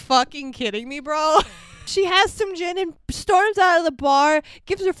you fucking kidding me, bro? She has some gin and storms out of the bar,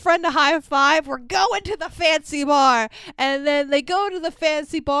 gives her friend a high five. We're going to the fancy bar. And then they go to the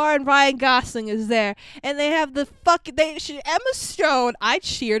fancy bar, and Ryan Gosling is there. And they have the Emma Stone, I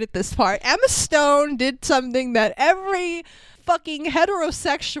cheered at this part. Emma Stone did something that every fucking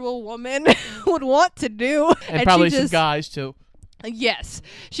heterosexual woman would want to do, and probably she some guys too. Yes.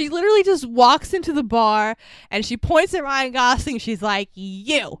 She literally just walks into the bar and she points at Ryan Gosling. She's like,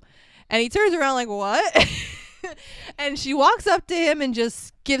 you. And he turns around like, what? And she walks up to him and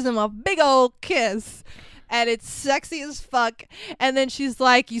just gives him a big old kiss. And it's sexy as fuck. And then she's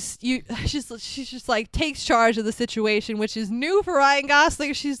like, she's just like takes charge of the situation, which is new for Ryan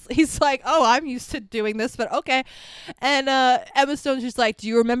Gosling. He's like, oh, I'm used to doing this, but okay. And Emma Stone's just like, do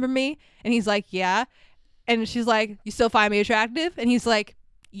you remember me? And he's like, yeah. And she's like, you still find me attractive? And he's like,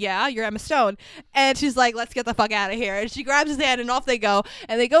 yeah, you're Emma Stone. And she's like, let's get the fuck out of here. And she grabs his hand and off they go.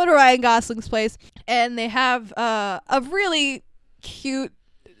 And they go to Ryan Gosling's place and they have a really cute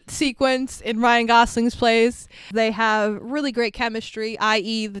sequence in Ryan Gosling's place. They have really great chemistry,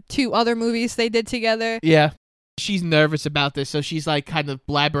 i.e. the 2 other movies they did together. Yeah. She's nervous about this, so she's like kind of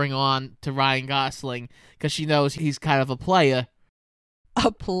blabbering on to Ryan Gosling because she knows he's kind of a player.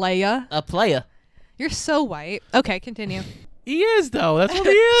 A player? A player. You're so white. Okay, continue. He is, though. That's what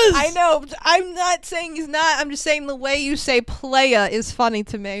he is. I know. I'm not saying he's not. I'm just saying the way you say playa is funny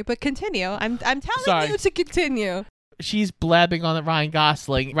to me. But continue. I'm telling you to continue. She's blabbing on at Ryan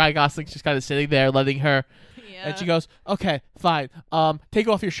Gosling. Ryan Gosling's just kind of sitting there letting her. Yeah. And she goes, okay, fine. Take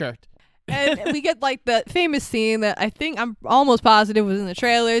off your shirt. And we get like the famous scene that I think I'm almost positive was in the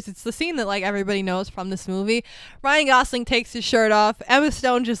trailers. It's the scene that like everybody knows from this movie. Ryan Gosling takes his shirt off. Emma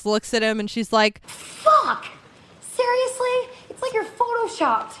Stone just looks at him and she's like, fuck! Seriously? It's like you're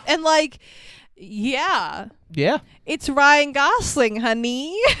photoshopped. And like, yeah. Yeah. It's Ryan Gosling,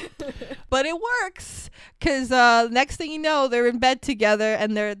 honey. But it works. Because next thing you know, they're in bed together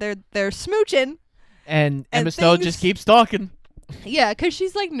and they're smooching. And Emma Stone just keeps talking. Yeah, because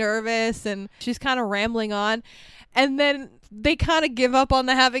she's like nervous and she's kind of rambling on. And then they kind of give up on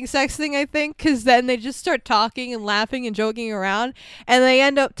the having sex thing, I think, because then they just start talking and laughing and joking around. And they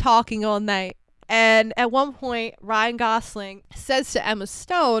end up talking all night. And at one point, Ryan Gosling says to Emma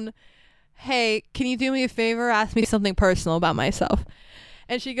Stone, hey, can you do me a favor? Ask me something personal about myself.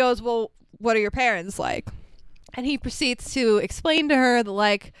 And she goes, well, what are your parents like? And he proceeds to explain to her that,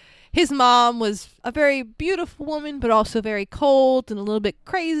 like, his mom was a very beautiful woman, but also very cold and a little bit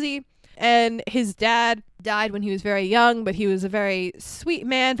crazy. And his dad died when he was very young, but he was a very sweet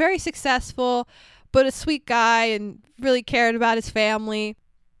man, very successful, but a sweet guy and really cared about his family.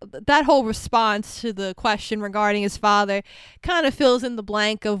 That whole response to the question regarding his father kind of fills in the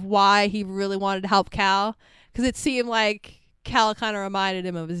blank of why he really wanted to help Cal, because it seemed like Cal kind of reminded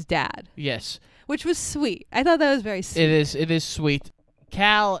him of his dad. Yes. Which was sweet. I thought that was very sweet. It is sweet.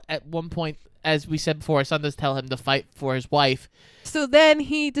 Cal, at one point, as we said before, his son does tell him to fight for his wife. So then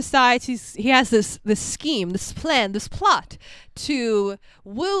he decides he has this scheme, this plan, this plot to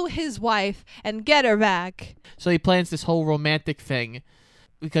woo his wife and get her back. So he plans this whole romantic thing.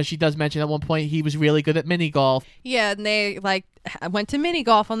 Because she does mention at one point he was really good at mini golf. Yeah, and they like went to mini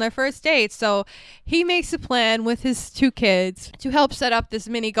golf on their first date. So he makes a plan with his 2 kids to help set up this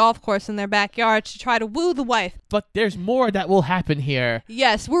mini golf course in their backyard to try to woo the wife. But there's more that will happen here.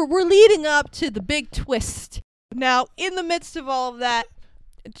 Yes, we're leading up to the big twist. Now, in the midst of all of that,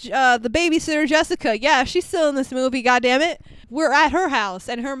 the babysitter Jessica, yeah, she's still in this movie, goddammit. We're at her house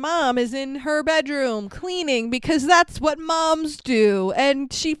and her mom is in her bedroom cleaning because that's what moms do.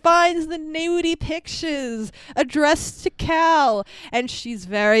 And she finds the nudie pictures addressed to Cal and she's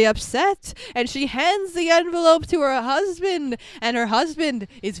very upset and she hands the envelope to her husband and her husband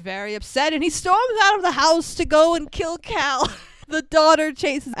is very upset and he storms out of the house to go and kill Cal. The daughter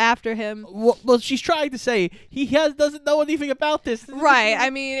chases after him. Well, she's trying to say doesn't know anything about this. Right. I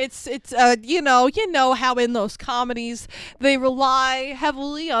mean, it's you know how in those comedies they rely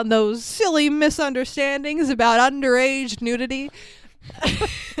heavily on those silly misunderstandings about underage nudity.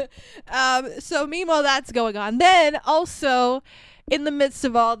 So meanwhile, that's going on. Then also, in the midst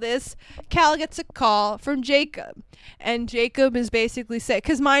of all this, Cal gets a call from Jacob. And Jacob is basically saying,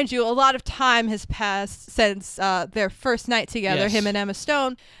 because mind you, a lot of time has passed since their first night together, yes. him and Emma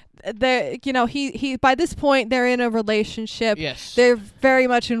Stone. He by this point they're in a relationship. Yes. They're very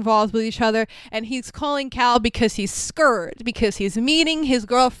much involved with each other, and he's calling Cal because he's scared because he's meeting his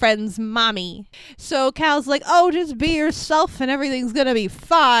girlfriend's mommy. So Cal's like, "Oh, just be yourself, and everything's gonna be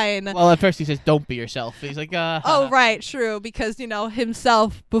fine." Well, at first he says, "Don't be yourself." He's like, "Oh, right, true," because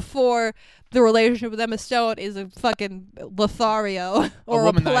himself before the relationship with Emma Stone is a fucking Lothario or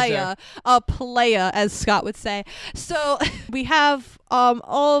a playa, as Scott would say. So we have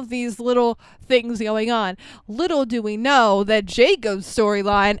all of these little things going on. Little do we know that Jacob's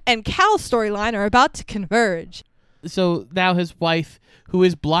storyline and Cal's storyline are about to converge. So now his wife, who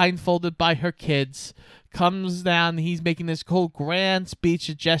is blindfolded by her kids, comes down. He's making this whole grand speech,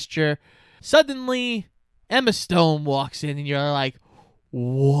 a gesture. Suddenly, Emma Stone walks in and you're like,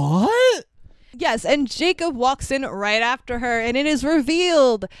 what? Yes, and Jacob walks in right after her, and it is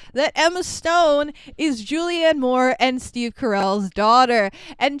revealed that Emma Stone is Julianne Moore and Steve Carell's daughter.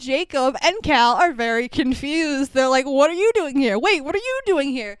 And Jacob and Cal are very confused. They're like, what are you doing here? Wait, what are you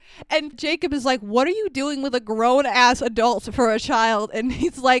doing here? And Jacob is like, what are you doing with a grown-ass adult for a child? And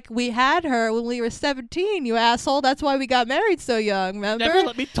he's like, we had her when we were 17, you asshole. That's why we got married so young, remember? Never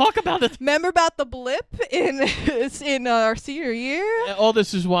let me talk about it. Remember about the blip in our senior year? All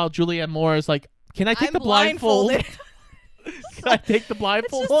this is while Julianne Moore is like, can I take I'm the blindfold? blindfolded. Can I take the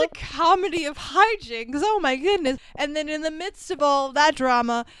blindfold It's off? just a comedy of hijinks. Oh my goodness. And then in the midst of all that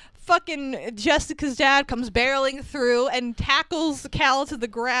drama, fucking Jessica's dad comes barreling through and tackles Cal to the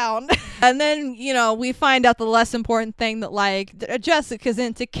ground. And then, we find out the less important thing that, like, Jessica's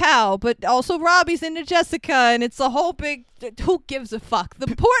into Cal, but also Robbie's into Jessica, and it's a whole big, who gives a fuck? The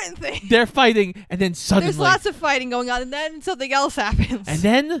important thing. They're fighting, and then suddenly... There's lots of fighting going on, and then something else happens. And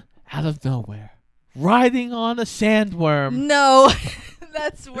then, out of nowhere, riding on a sandworm. No.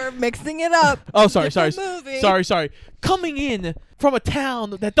 We're mixing it up. Oh, sorry. Different movie. Sorry. Coming in from a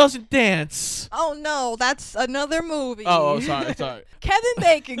town that doesn't dance. Oh no, that's another movie. Oh, sorry. Kevin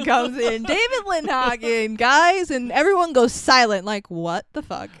Bacon comes in, David Lindhagen, guys, and everyone goes silent, like, what the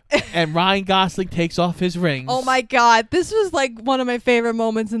fuck? And Ryan Gosling takes off his rings. Oh my god, this was like one of my favorite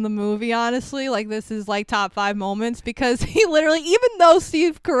moments in the movie, honestly. Like, this is like top 5 moments, because he literally, even though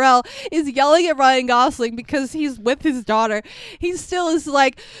Steve Carell is yelling at Ryan Gosling because he's with his daughter, he still is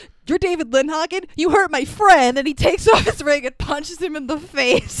like, you're David Lindhagen, you hurt my friend, and he takes off his ring and punches him in the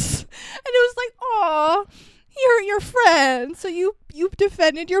face. And it was like, aw, he hurt your friend, so you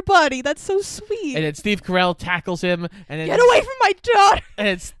defended your buddy. That's so sweet. And then Steve Carell tackles him, and then Get away from my daughter. and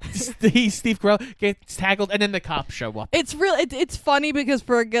it's Steve Carell gets tackled, and then the cops show up. It's it's funny because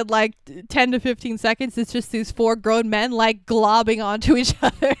for a good like 10 to 15 seconds, it's just these 4 grown men like globbing onto each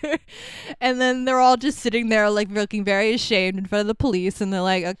other, and then they're all just sitting there like looking very ashamed in front of the police, and they're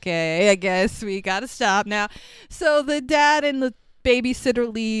like, okay, I guess we gotta stop now. So the dad and the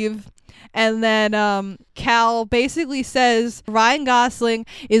babysitter leave. And then Cal basically says, Ryan Gosling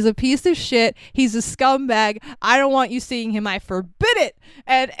is a piece of shit. He's a scumbag. I don't want you seeing him. I forbid it.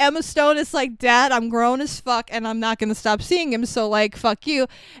 And Emma Stone is like, Dad, I'm grown as fuck, and I'm not going to stop seeing him, so, like, fuck you.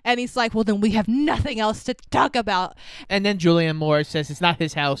 And he's like, well, then we have nothing else to talk about. And then Julianne Moore says it's not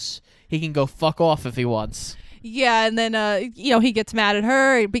his house. He can go fuck off if he wants. Yeah, and then, he gets mad at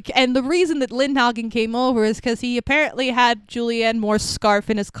her. And the reason that Lindhagen came over is because he apparently had Julianne Moore's scarf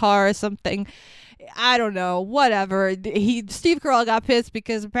in his car or something. I don't know, whatever. Steve Carell got pissed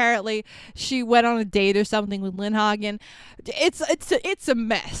because apparently she went on a date or something with Lindhagen. It's a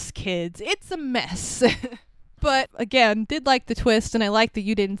mess, kids. It's a mess. But, again, did like the twist, and I like that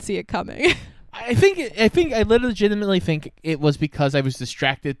you didn't see it coming. I legitimately think it was because I was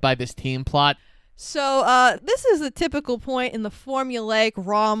distracted by this teen plot. So this is a typical point in the formulaic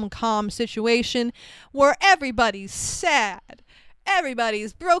rom-com situation where everybody's sad.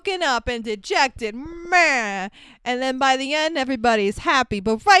 Everybody's broken up and dejected. Meh. And then by the end, everybody's happy.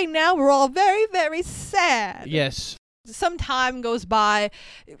 But right now, we're all very, very sad. Yes. Some time goes by.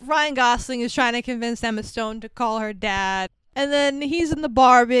 Ryan Gosling is trying to convince Emma Stone to call her dad. And then he's in the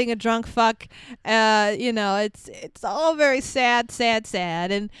bar being a drunk fuck. It's all very sad.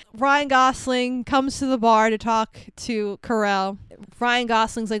 And Ryan Gosling comes to the bar to talk to Carell. Ryan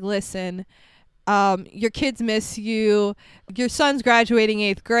Gosling's like, listen, your kids miss you. Your son's graduating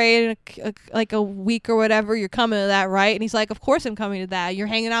 8th grade in like a week or whatever. You're coming to that, right? And he's like, of course I'm coming to that. You're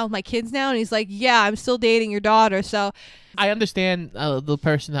hanging out with my kids now? And he's like, yeah, I'm still dating your daughter. So I understand the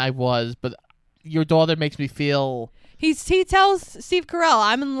person I was, but your daughter makes me feel... He tells Steve Carell,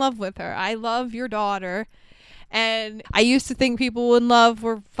 I'm in love with her. I love your daughter. And I used to think people in love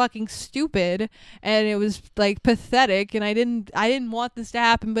were fucking stupid, and it was like pathetic, and I didn't want this to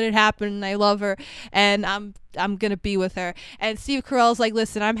happen, but it happened, and I love her, and I'm gonna be with her. And Steve Carell's like,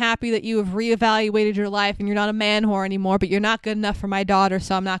 listen, I'm happy that you have reevaluated your life and you're not a man whore anymore, but you're not good enough for my daughter,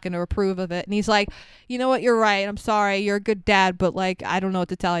 so I'm not gonna approve of it. And he's like, you know what, you're right, I'm sorry, you're a good dad, but like, I don't know what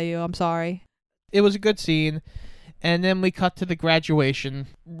to tell you, I'm sorry. It was a good scene. And then we cut to the graduation.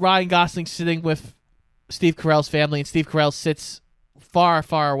 Ryan Gosling sitting with Steve Carell's family, and Steve Carell sits far,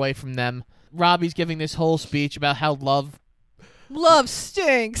 far away from them. Robbie's giving this whole speech about how love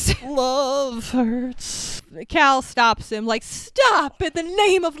stinks. Love hurts. Cal stops him, like, stop in the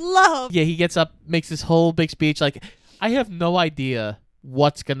name of love. Yeah, he gets up, makes this whole big speech, like, I have no idea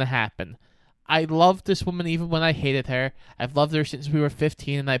what's going to happen. I loved this woman even when I hated her. I've loved her since we were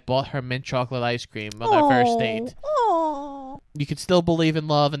 15, and I bought her mint chocolate ice cream on our first date. Aww. You can still believe in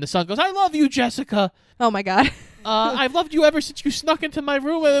love. And the son goes, I love you, Jessica. Oh my god. I've loved you ever since you snuck into my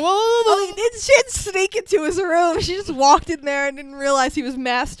room. And, Oh, she didn't sneak into his room. She just walked in there and didn't realize he was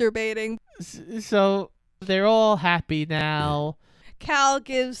masturbating. So they're all happy now. Cal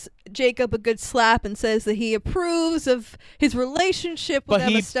gives Jacob a good slap and says that he approves of his relationship with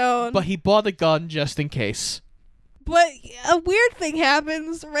Emma Stone. But he bought a gun just in case. But a weird thing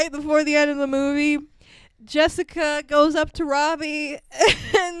happens right before the end of the movie. Jessica goes up to Robbie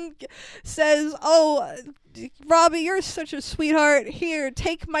and says, "Oh, Robbie, you're such a sweetheart. Here,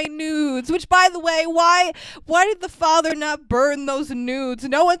 take my nudes." Which, by the way, why did the father not burn those nudes?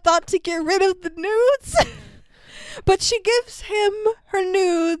 No one thought to get rid of the nudes. But she gives him her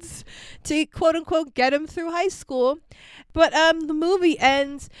nudes to quote unquote get him through high school. But the movie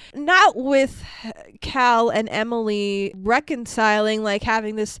ends not with Cal and Emily reconciling, like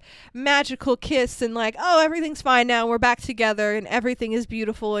having this magical kiss and like, oh, everything's fine now, we're back together and everything is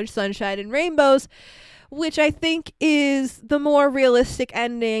beautiful and sunshine and rainbows, which I think is the more realistic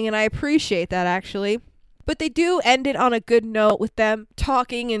ending, and I appreciate that actually. But they do end it on a good note with them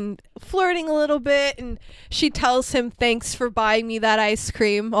talking and flirting a little bit, and she tells him thanks for buying me that ice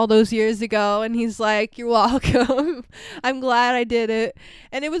cream all those years ago, and he's like, you're welcome. I'm glad I did it.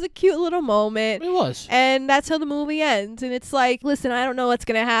 And it was a cute little moment. It was. And that's how the movie ends. And it's like, listen, I don't know what's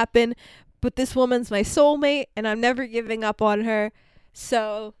going to happen, but this woman's my soulmate, and I'm never giving up on her.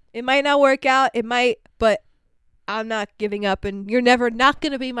 So it might not work out, it might, but I'm not giving up, and you're never not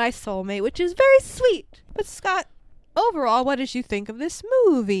going to be my soulmate, which is very sweet. But Scott, overall, what did you think of this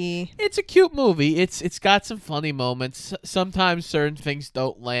movie? It's a cute movie. It's got some funny moments. Sometimes certain things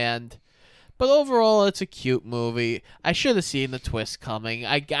don't land. But overall, it's a cute movie. I should have seen the twist coming.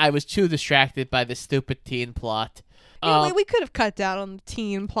 I was too distracted by the stupid teen plot. We could have cut down on the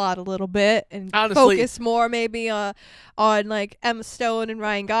teen plot a little bit and honestly, focus more maybe on like Emma Stone and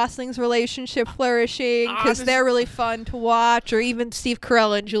Ryan Gosling's relationship flourishing, because they're really fun to watch, or even Steve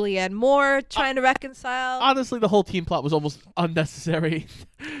Carell and Julianne Moore trying to reconcile. Honestly, the whole teen plot was almost unnecessary.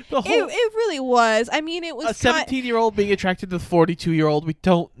 It really was. I mean, it was a 17-year-old being attracted to the 42-year-old. We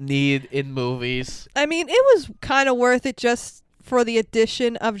don't need in movies. I mean, it was kind of worth it just for the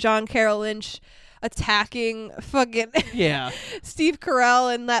addition of John Carroll Lynch attacking fucking Steve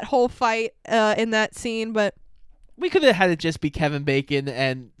Carell and that whole fight in that scene. But we could have had it just be Kevin Bacon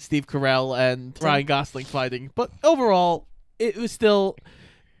and Steve Carell and Ryan Gosling fighting. But overall, it was still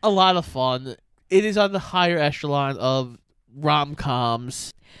a lot of fun. It is on the higher echelon of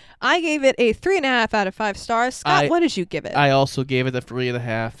rom-coms. I gave it a 3.5 out of 5 stars. Scott, what did you give it? I also gave it a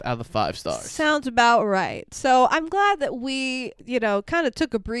 3.5 out of 5 stars. Sounds about right. So I'm glad that we, kind of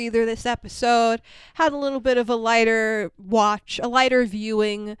took a breather this episode, had a little bit of a lighter watch, a lighter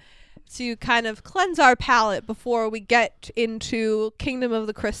viewing to kind of cleanse our palate before we get into Kingdom of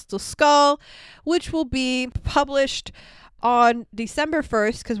the Crystal Skull, which will be published on December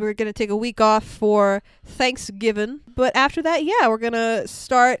 1st, because we're going to take a week off for Thanksgiving. But after that, we're going to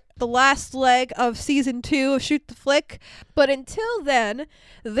start the last leg of season 2 of Shoot the Flick. But until then,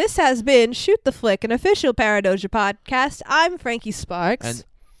 this has been Shoot the Flick, an official Paradoja podcast. I'm Frankie Sparks. And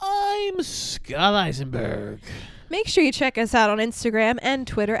I'm Scott Eisenberg. Make sure you check us out on Instagram and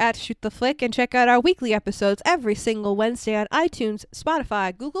Twitter at Shoot the Flick, and check out our weekly episodes every single Wednesday on iTunes,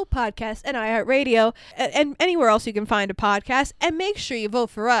 Spotify, Google Podcasts, and iHeartRadio, and anywhere else you can find a podcast. And make sure you vote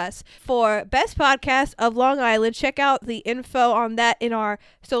for us for Best Podcast of Long Island. Check out the info on that in our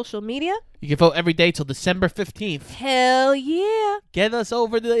social media. You can vote every day till December 15th. Hell yeah. Get us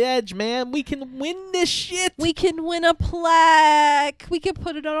over the edge, man. We can win this shit. We can win a plaque. We can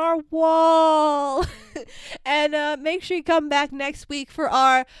put it on our wall. And make sure you come back next week for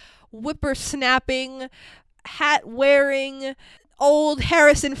our whippersnapping, hat-wearing, old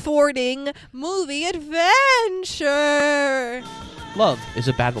Harrison Fording movie adventure. Love is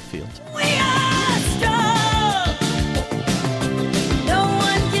a battlefield. We are